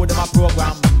 Now who them a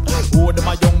program? Who them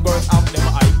a young girls have them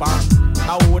a iPad?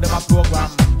 Now who them a program?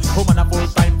 Woman a full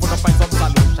time for to find some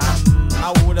solution.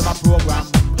 Now who them a program?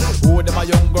 Who them a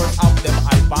young girls have them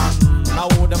iPad? Now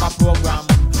who them a program?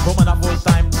 Woman a full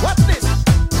time. What's this?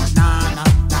 Na na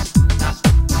na na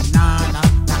na na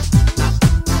na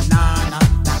na na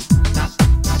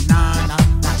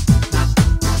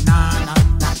na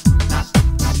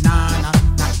na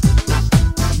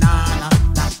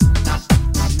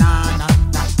na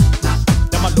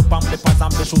them a look on the pants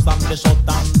and the shoes and the short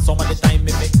and some of the time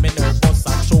it make me nervous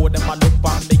and show them a look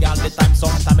on me all the time.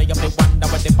 Sometimes I have to wonder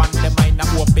what they pan them mind. I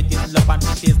hope it is love and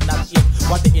it is not it.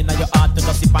 What the inner your heart to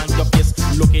just sip on your face.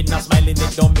 Looking and smiling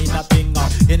it don't mean a thing.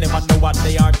 You never know what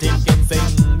they are thinking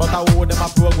sing. But I hold them a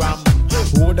program.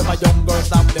 Who them a young girls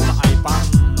have them a iPad.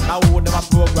 Now who them a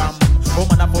program.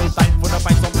 Woman a full time for to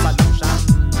find some solution.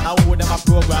 Now who them a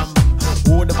program.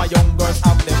 Who them a young girls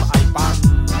have them iPad.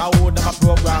 Now who them a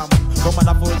program. Woman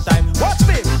a full time. Watch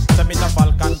me. So me no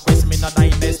Falcon Quest, me no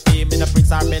Dynasty, me no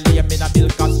Prince Armelia, me no Bill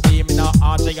Cosby, me no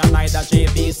RJ and neither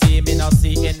JBC, me no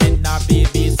CNN or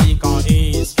BBC. Cause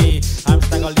it's key. I'm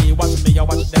Staggerly. Watch me, I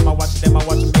watch them, I watch them, I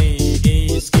watch me.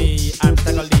 It's key. I'm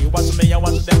Staggerly. Watch me, I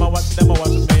watch them, I watch them, I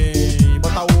watch me.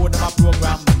 But I who them a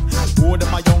program. Who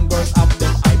them a young girls have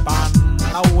them iPad.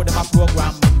 Now who them a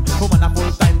program. Woman a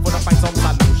full time for to find some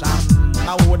solution.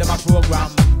 Now who them a program.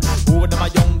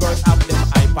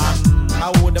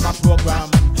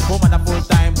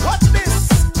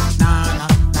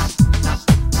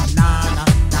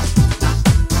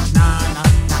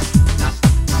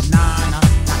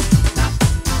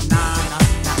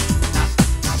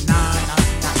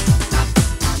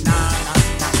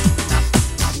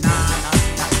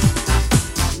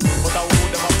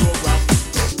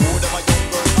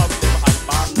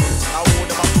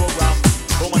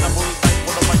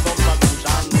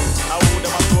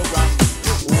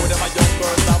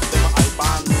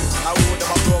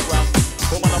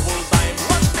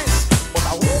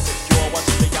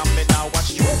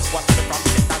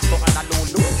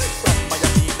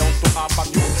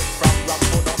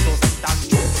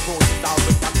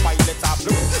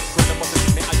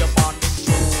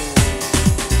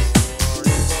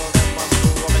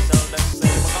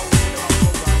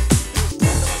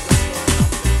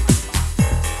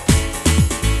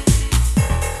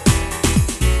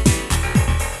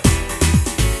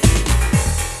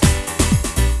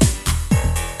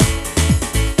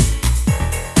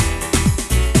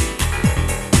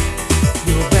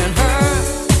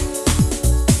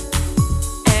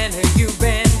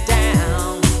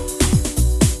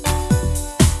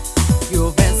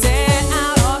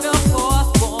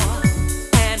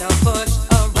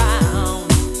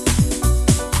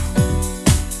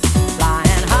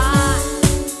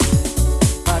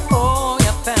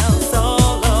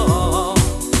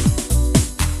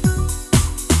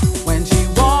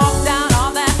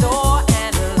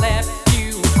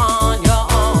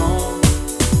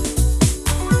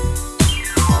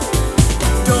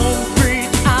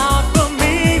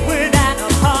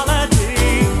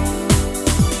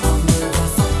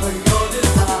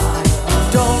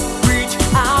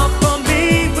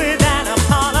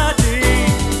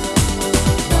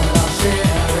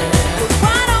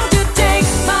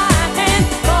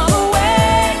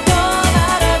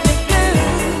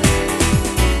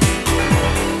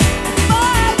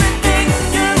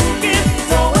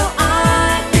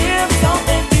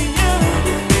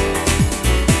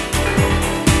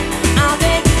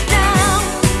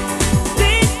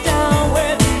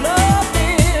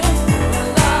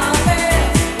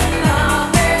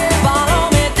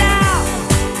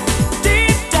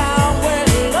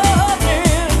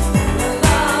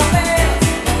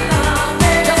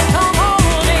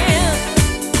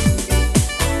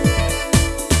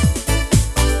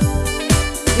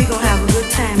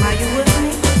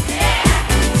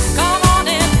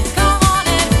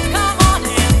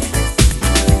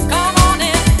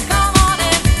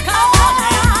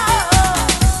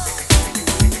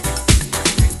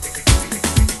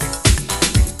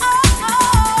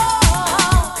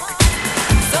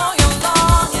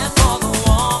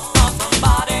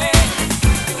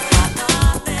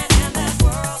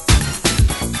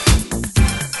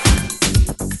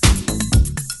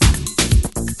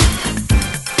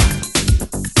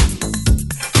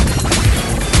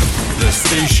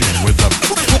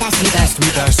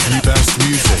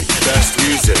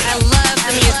 I love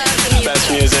the music.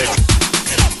 Best music.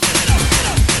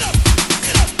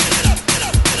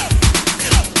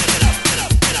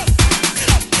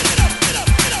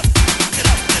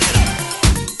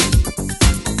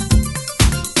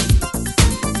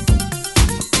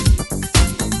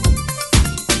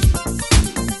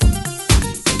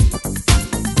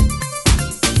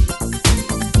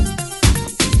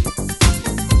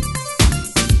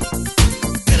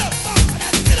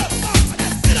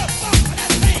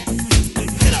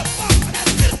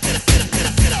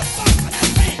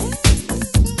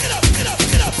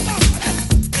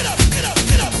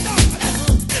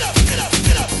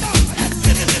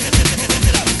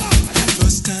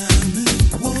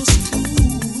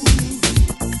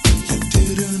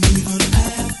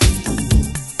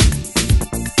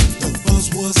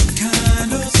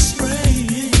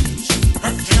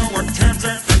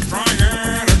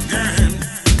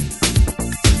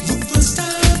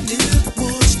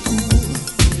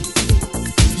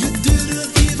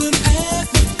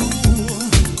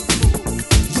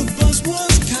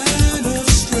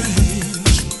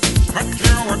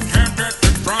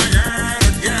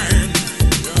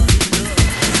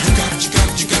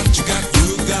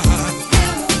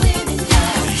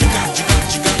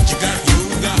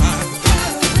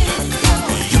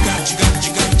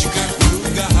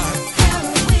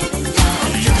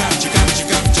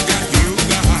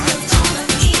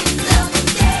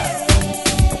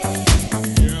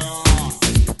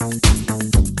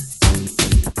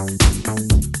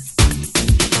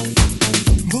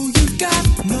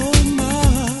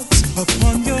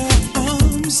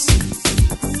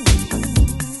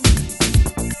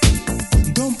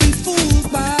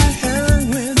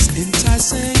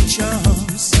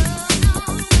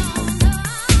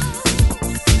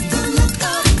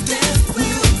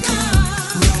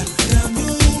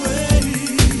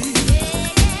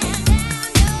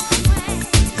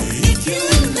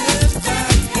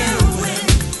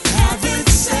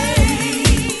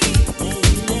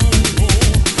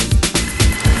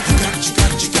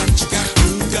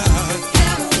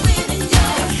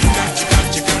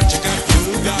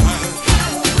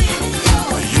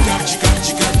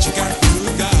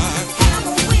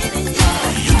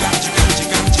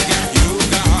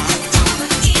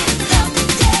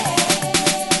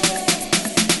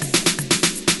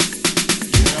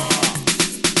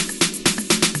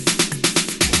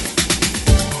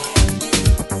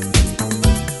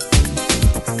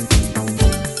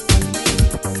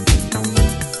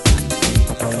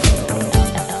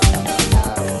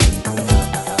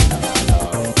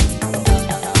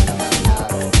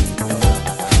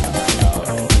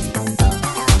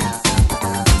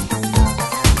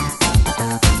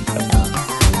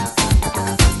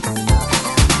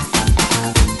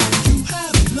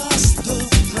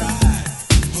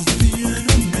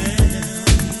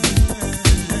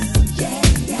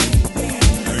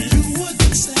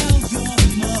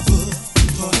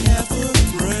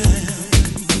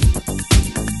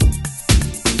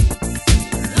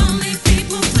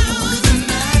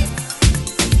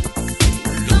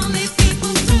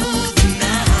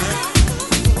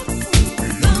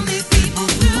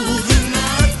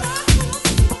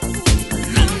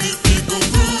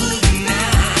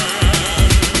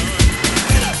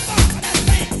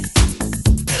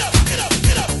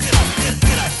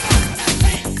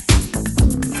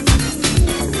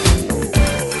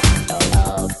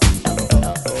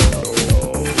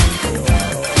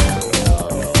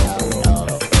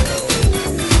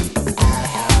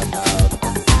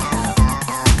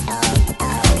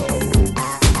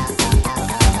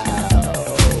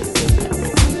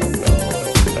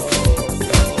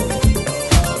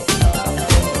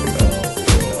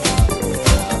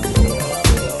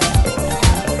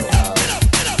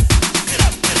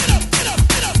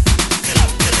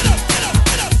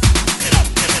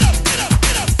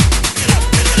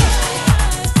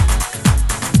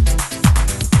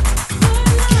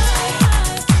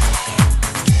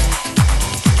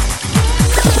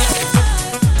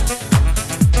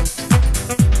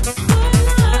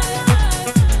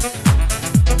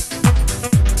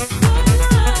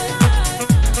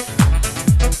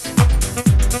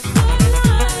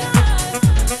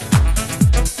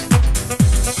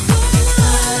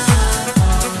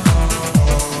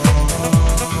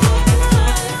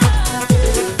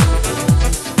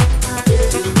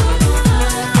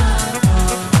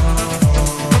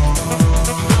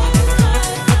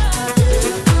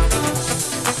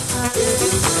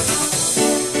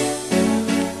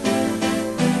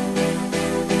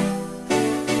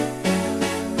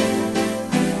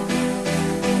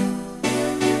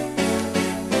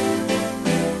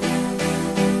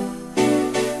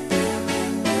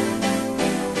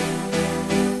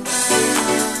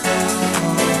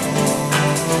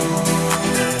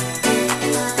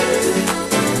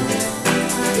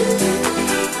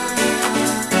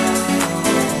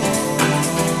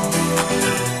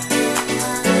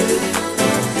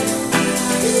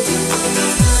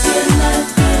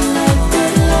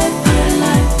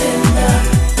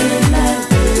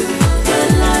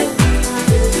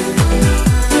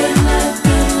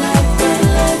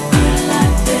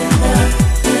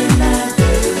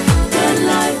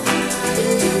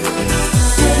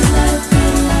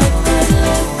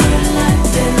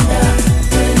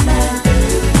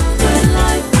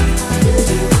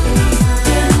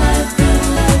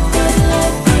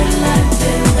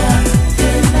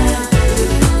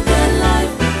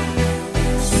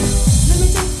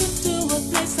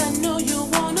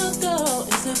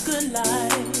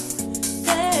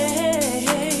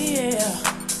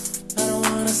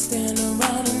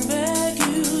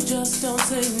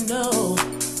 say no.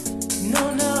 No,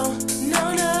 no, no,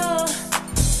 no.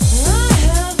 I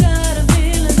have got a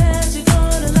feeling that you're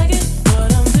gonna like it,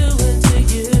 what I'm doing to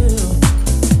you.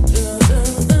 And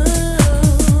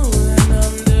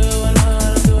I'm doing what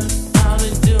I'm doing. I'll be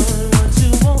doing what you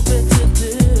want me to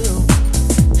do.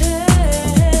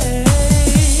 Hey,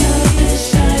 love is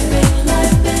shining,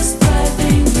 life is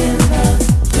thriving in the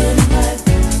good life,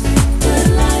 good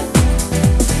life,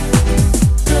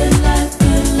 good life,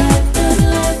 good life, good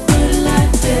life, good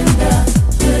life in the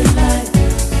good life,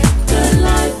 good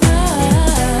life.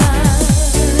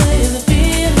 Is the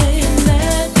feeling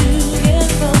that you get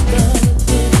from the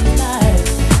good life.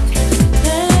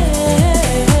 Hey,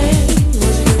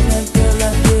 once you get that good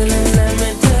life feeling, let me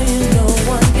tell you, no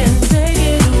one can take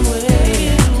it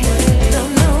away. No,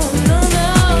 no, no, no.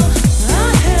 I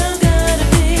have got a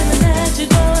feeling that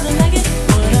you're gonna like it,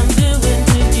 what I'm doing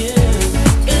to you.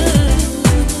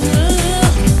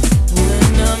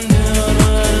 When I'm doing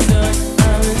what I'm doing,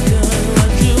 I'm doing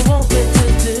what you want me to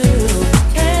do.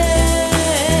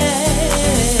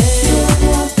 You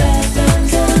want bad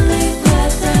times, only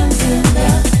bad times in the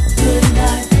good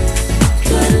life,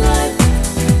 good life,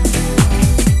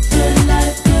 good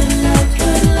life, good life,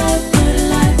 good life, good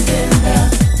life in the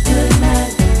good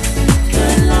life,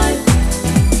 good life.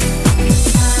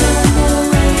 No more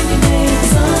rainy days,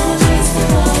 sun chase the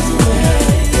clouds away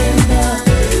in the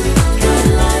good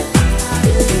life, good life,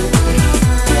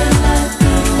 good life,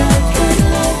 good life,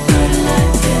 good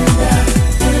life in the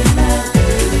good life,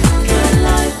 good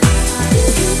life.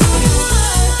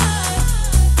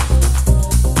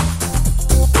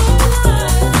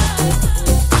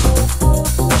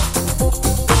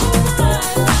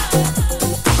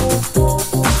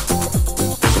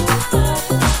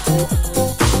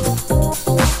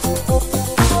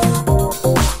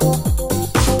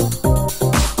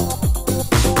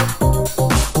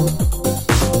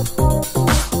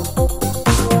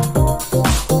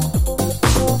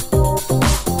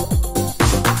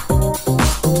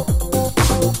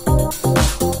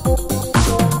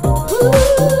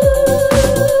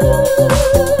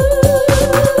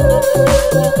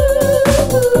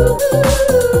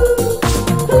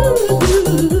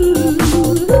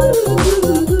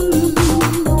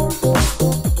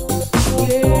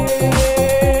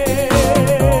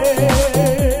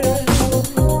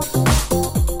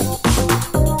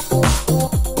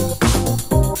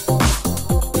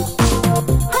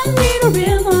 I need a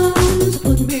rhythm to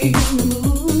put me in the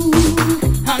mood.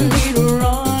 I need a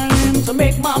rhyme to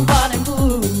make my body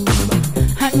move.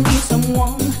 I need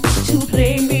someone to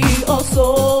play me a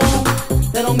song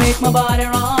that'll make my body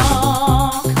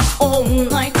rock all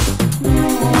night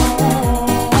long.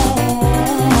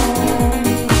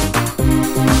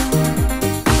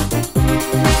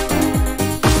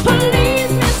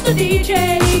 Please, Mr.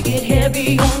 DJ, get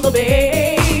heavy on the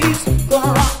bass.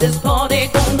 Gonna rock this party,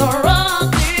 gonna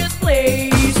rock this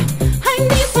place. I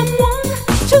need someone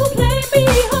to play me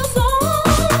a song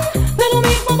that'll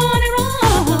make my body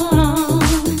rock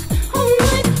all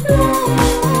night long.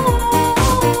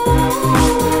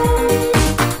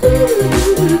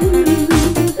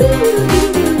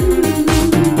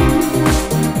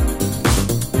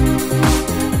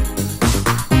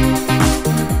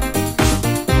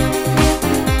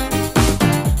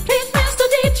 Please, Mr.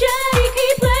 DJ,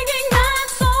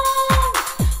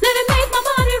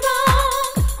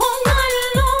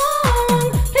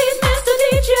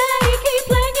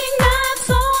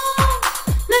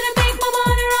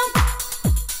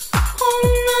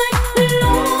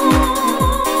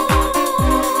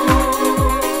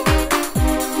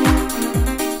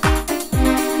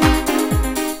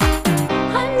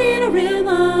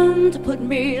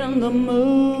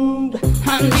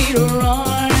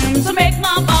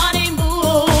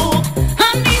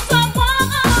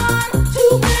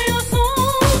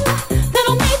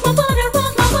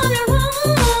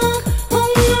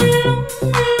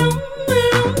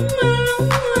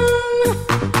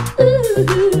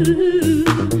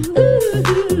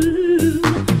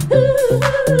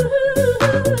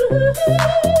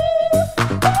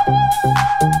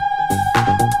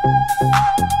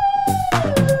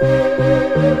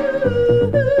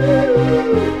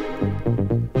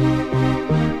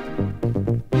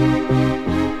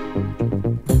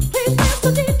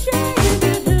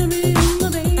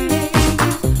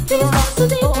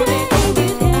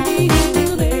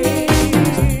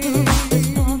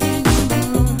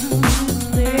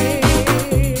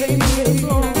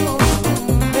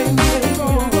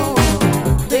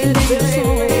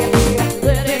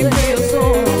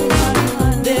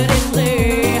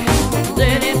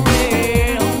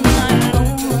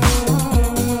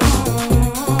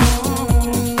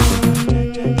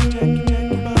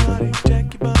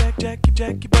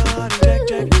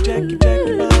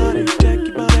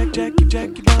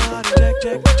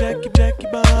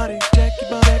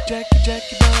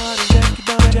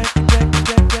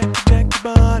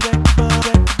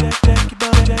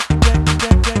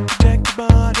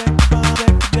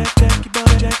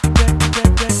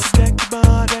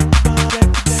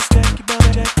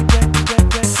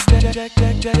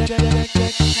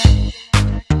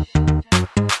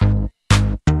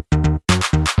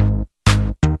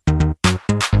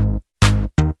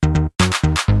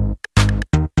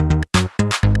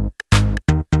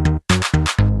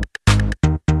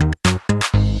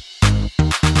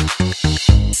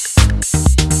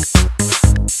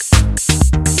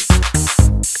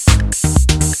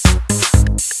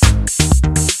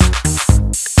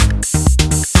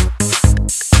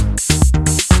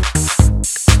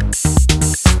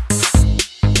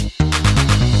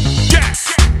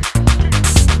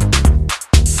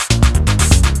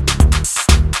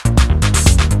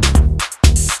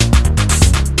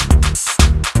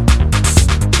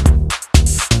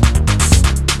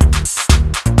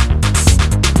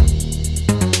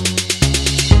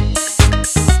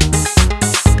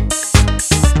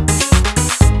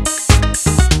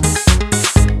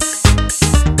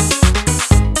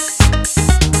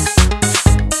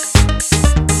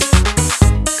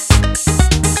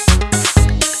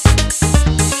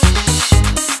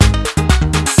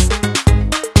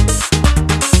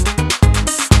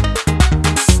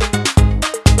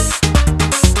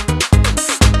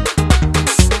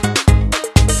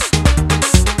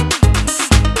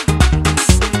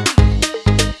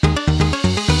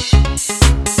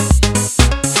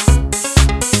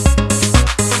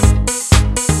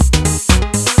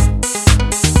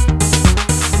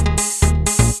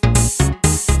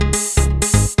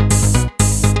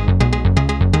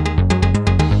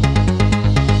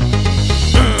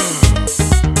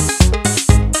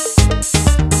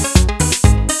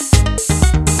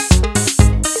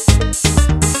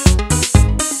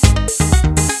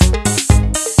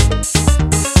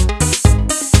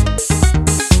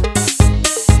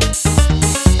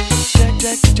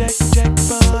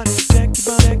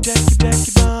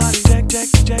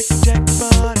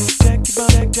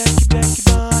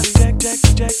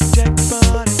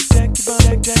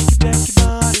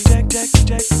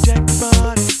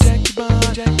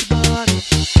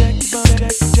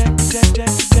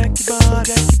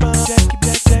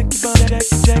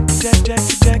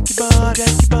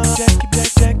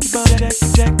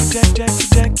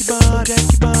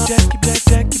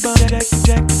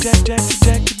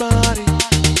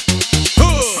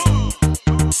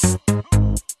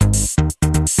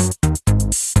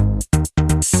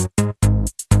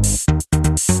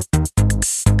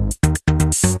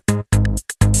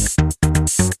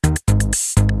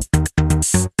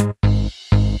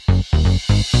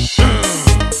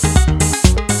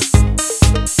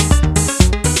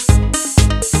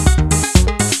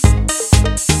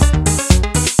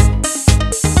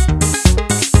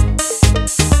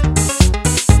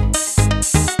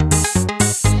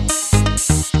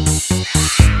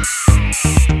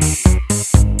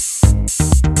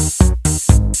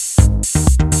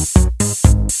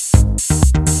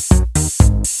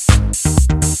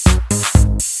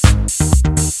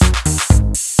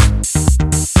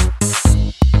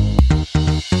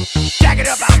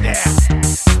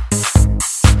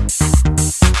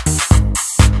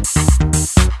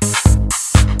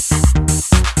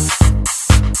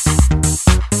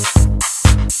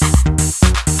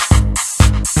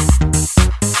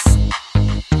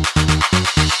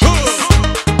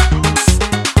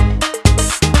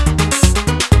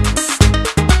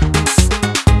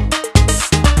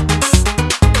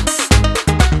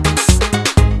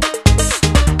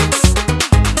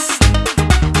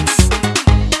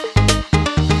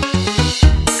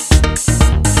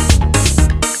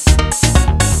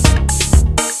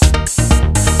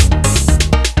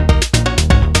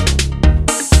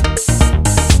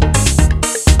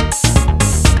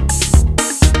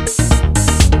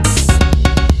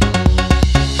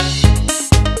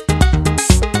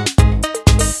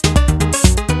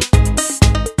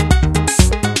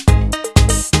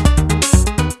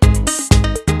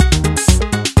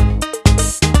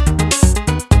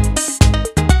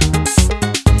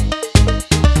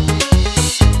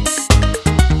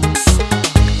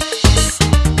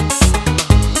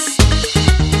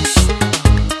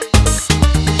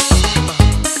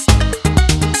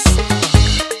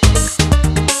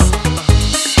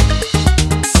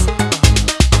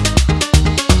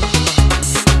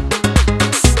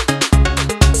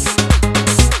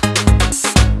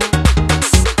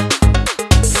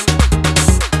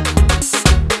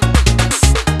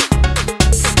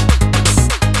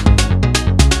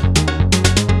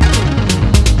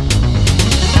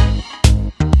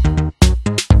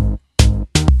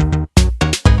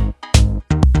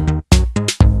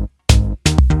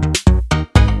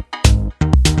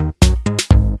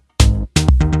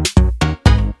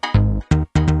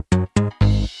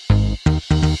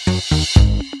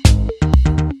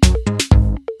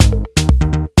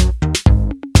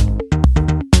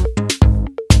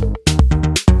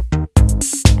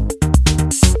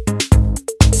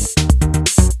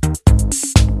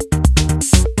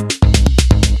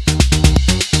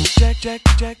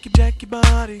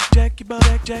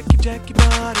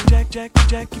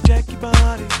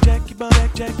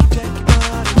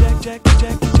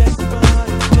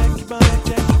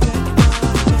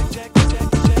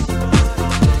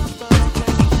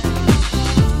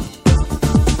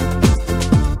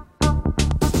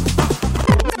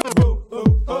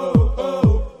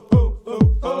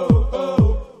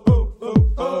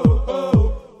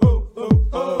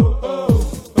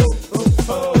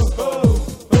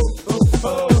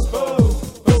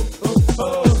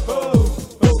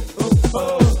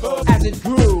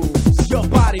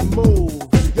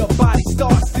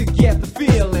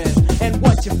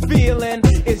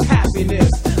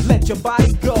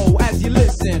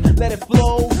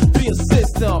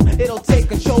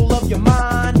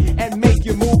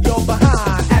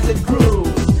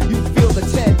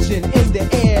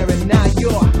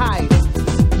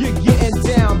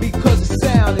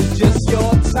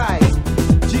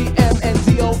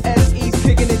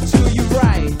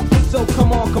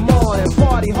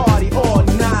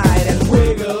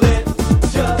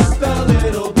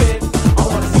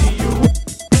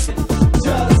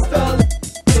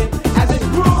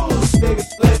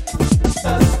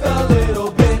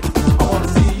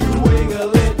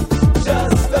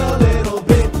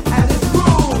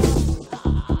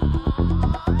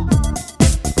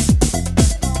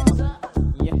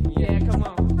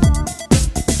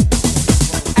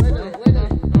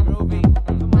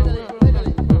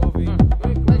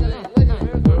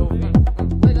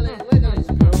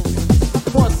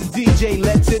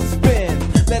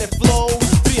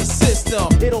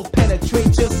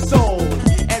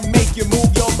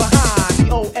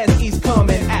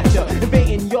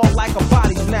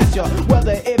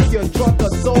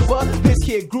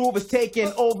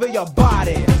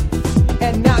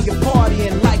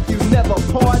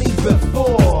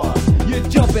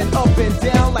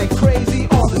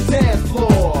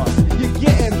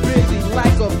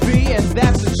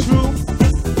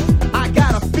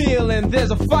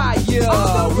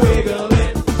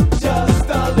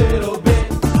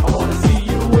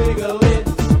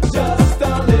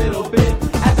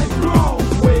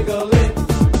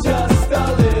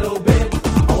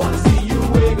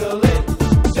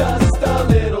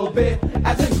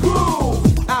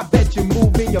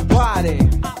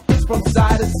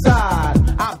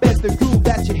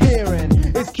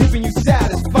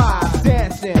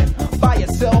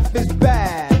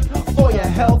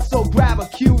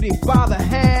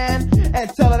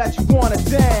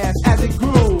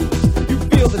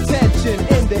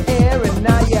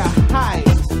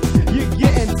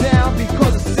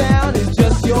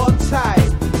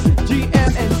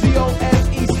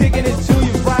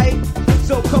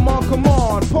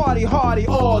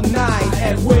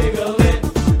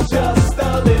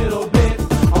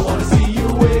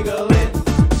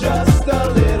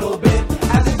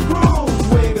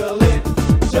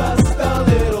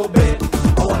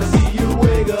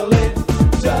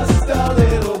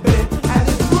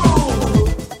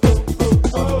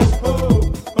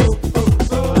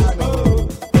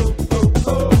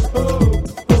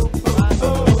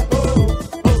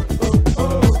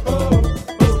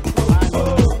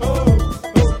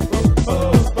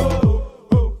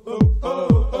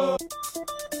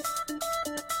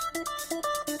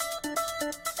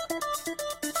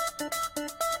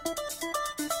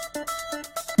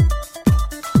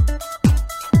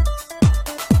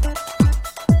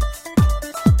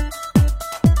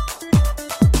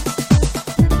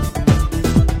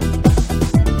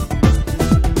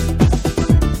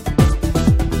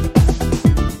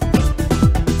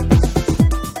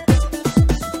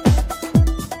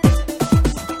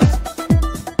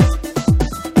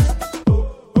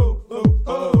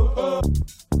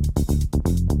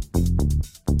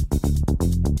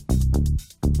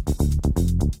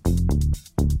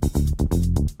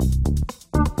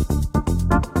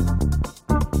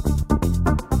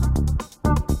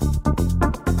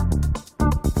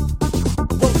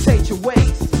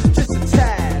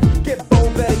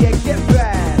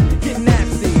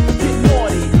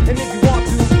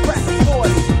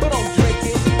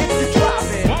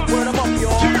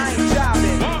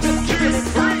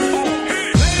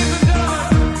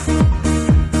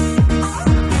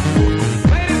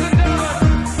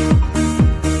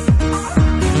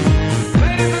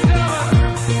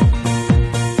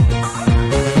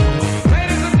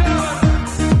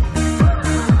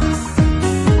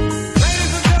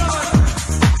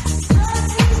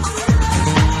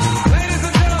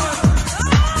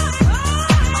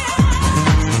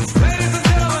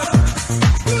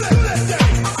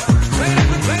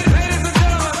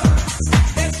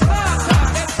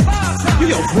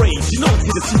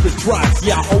 surprised.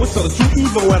 Yeah, I always tell the truth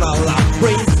even when I lie.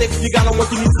 Brain sick, you gotta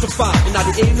what you need to survive. And now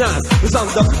the 89, the sun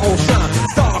doesn't all shine.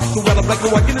 Stars, so when I'm black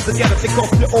and white, get it together, take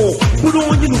off your old. Put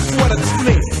on your new sweater,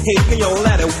 display. Hey, can you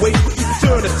let it wait for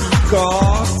eternity,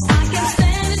 cause I can't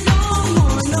stand it no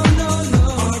more, no, no, no.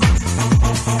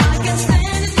 I can't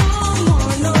stand it no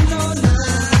more, no, no, no.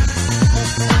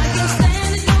 I can't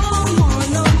stand it no more,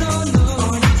 no, no, no.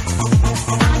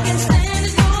 I can't stand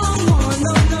it no more,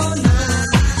 no, no, no.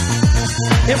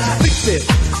 Fix it.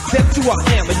 That's who I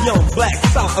am, a young black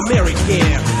South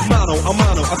American. Mano a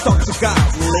mano, I talk to God.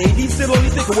 Ladies, it'll only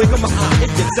take a wink of my eye.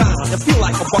 If you're down and feel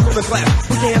like a buck on the glass,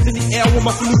 put your hands in the air with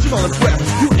my solution on the breath.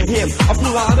 You and him, I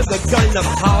pull out of the gun, not a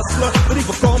hustler, but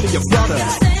even call me your brother. I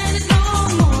can't stand it no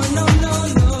more, no, no,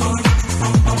 no.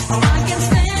 I can't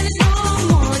stand it no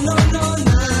more, no, no,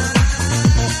 no.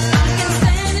 I can't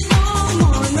stand it no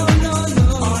more, no, no, no.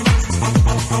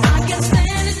 I can't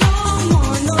stand it no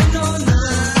more, no, no, no.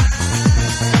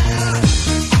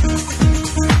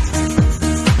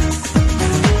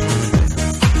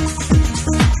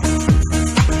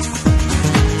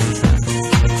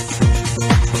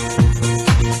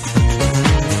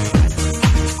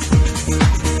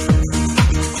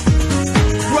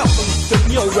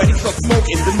 Already start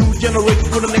smoking. The new generation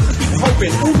for the next to keep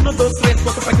hoping. Uno, dos, tres,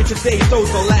 cuatro pa' que your day, those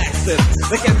are laxes.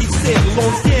 They can be said,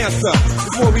 long cancer.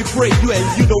 Before we break you and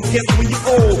you don't get when you're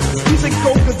old. Using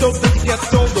coca dope that you get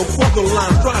sold. Don't cross the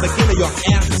line, try to get in your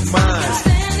ass is mine.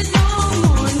 Stand it no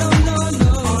more, no, no,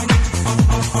 no.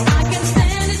 I can't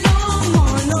stand it no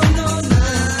more, no, no, no.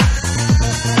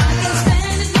 I can't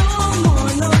stand it no more,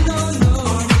 no, no, no.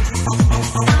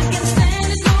 I can't stand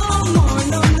it no more,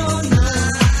 no, no, no.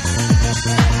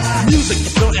 Music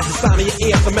is known as the sound of your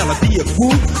ear, the melody of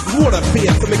groove. What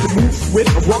appears to make you move with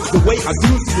and rock the way I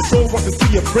do. To your soul, rock into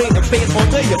your brain and face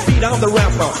under your feet. I'm the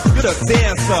rapper, you're the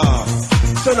dancer.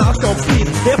 So now it's complete.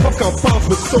 Hip-hop can pump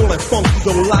with soul and funk.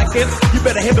 You don't like it? You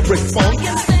better hit the brick funk. I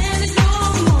can't stand it no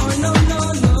more, no, no,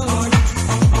 no.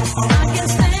 I can't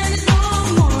stand it no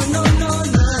more, no, no,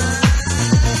 no.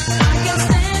 I can't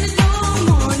stand it no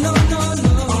more, no, no,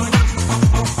 no.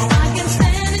 I can't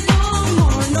stand it no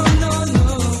more, no, no, no.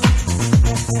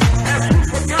 Have you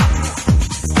forgotten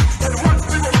that once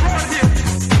we were born here,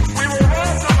 we were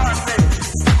robbed of our name,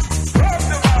 robbed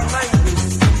of our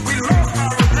language, we lost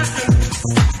our religion,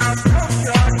 our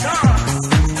culture, our God,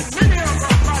 and many of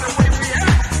us, by the way we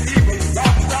act, even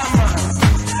lost our minds.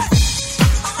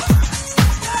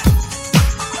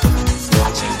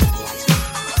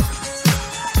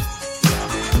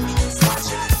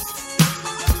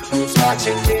 Who's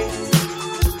watching me?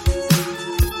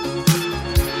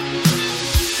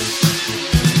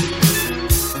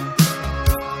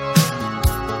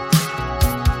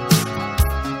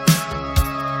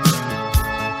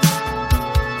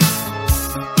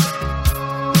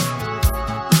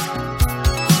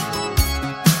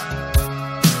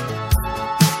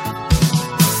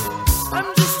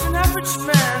 I'm just an average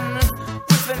man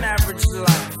with an average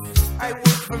life. I work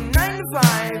from 9 to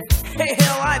 5. Hey,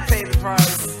 hell, I pay the price.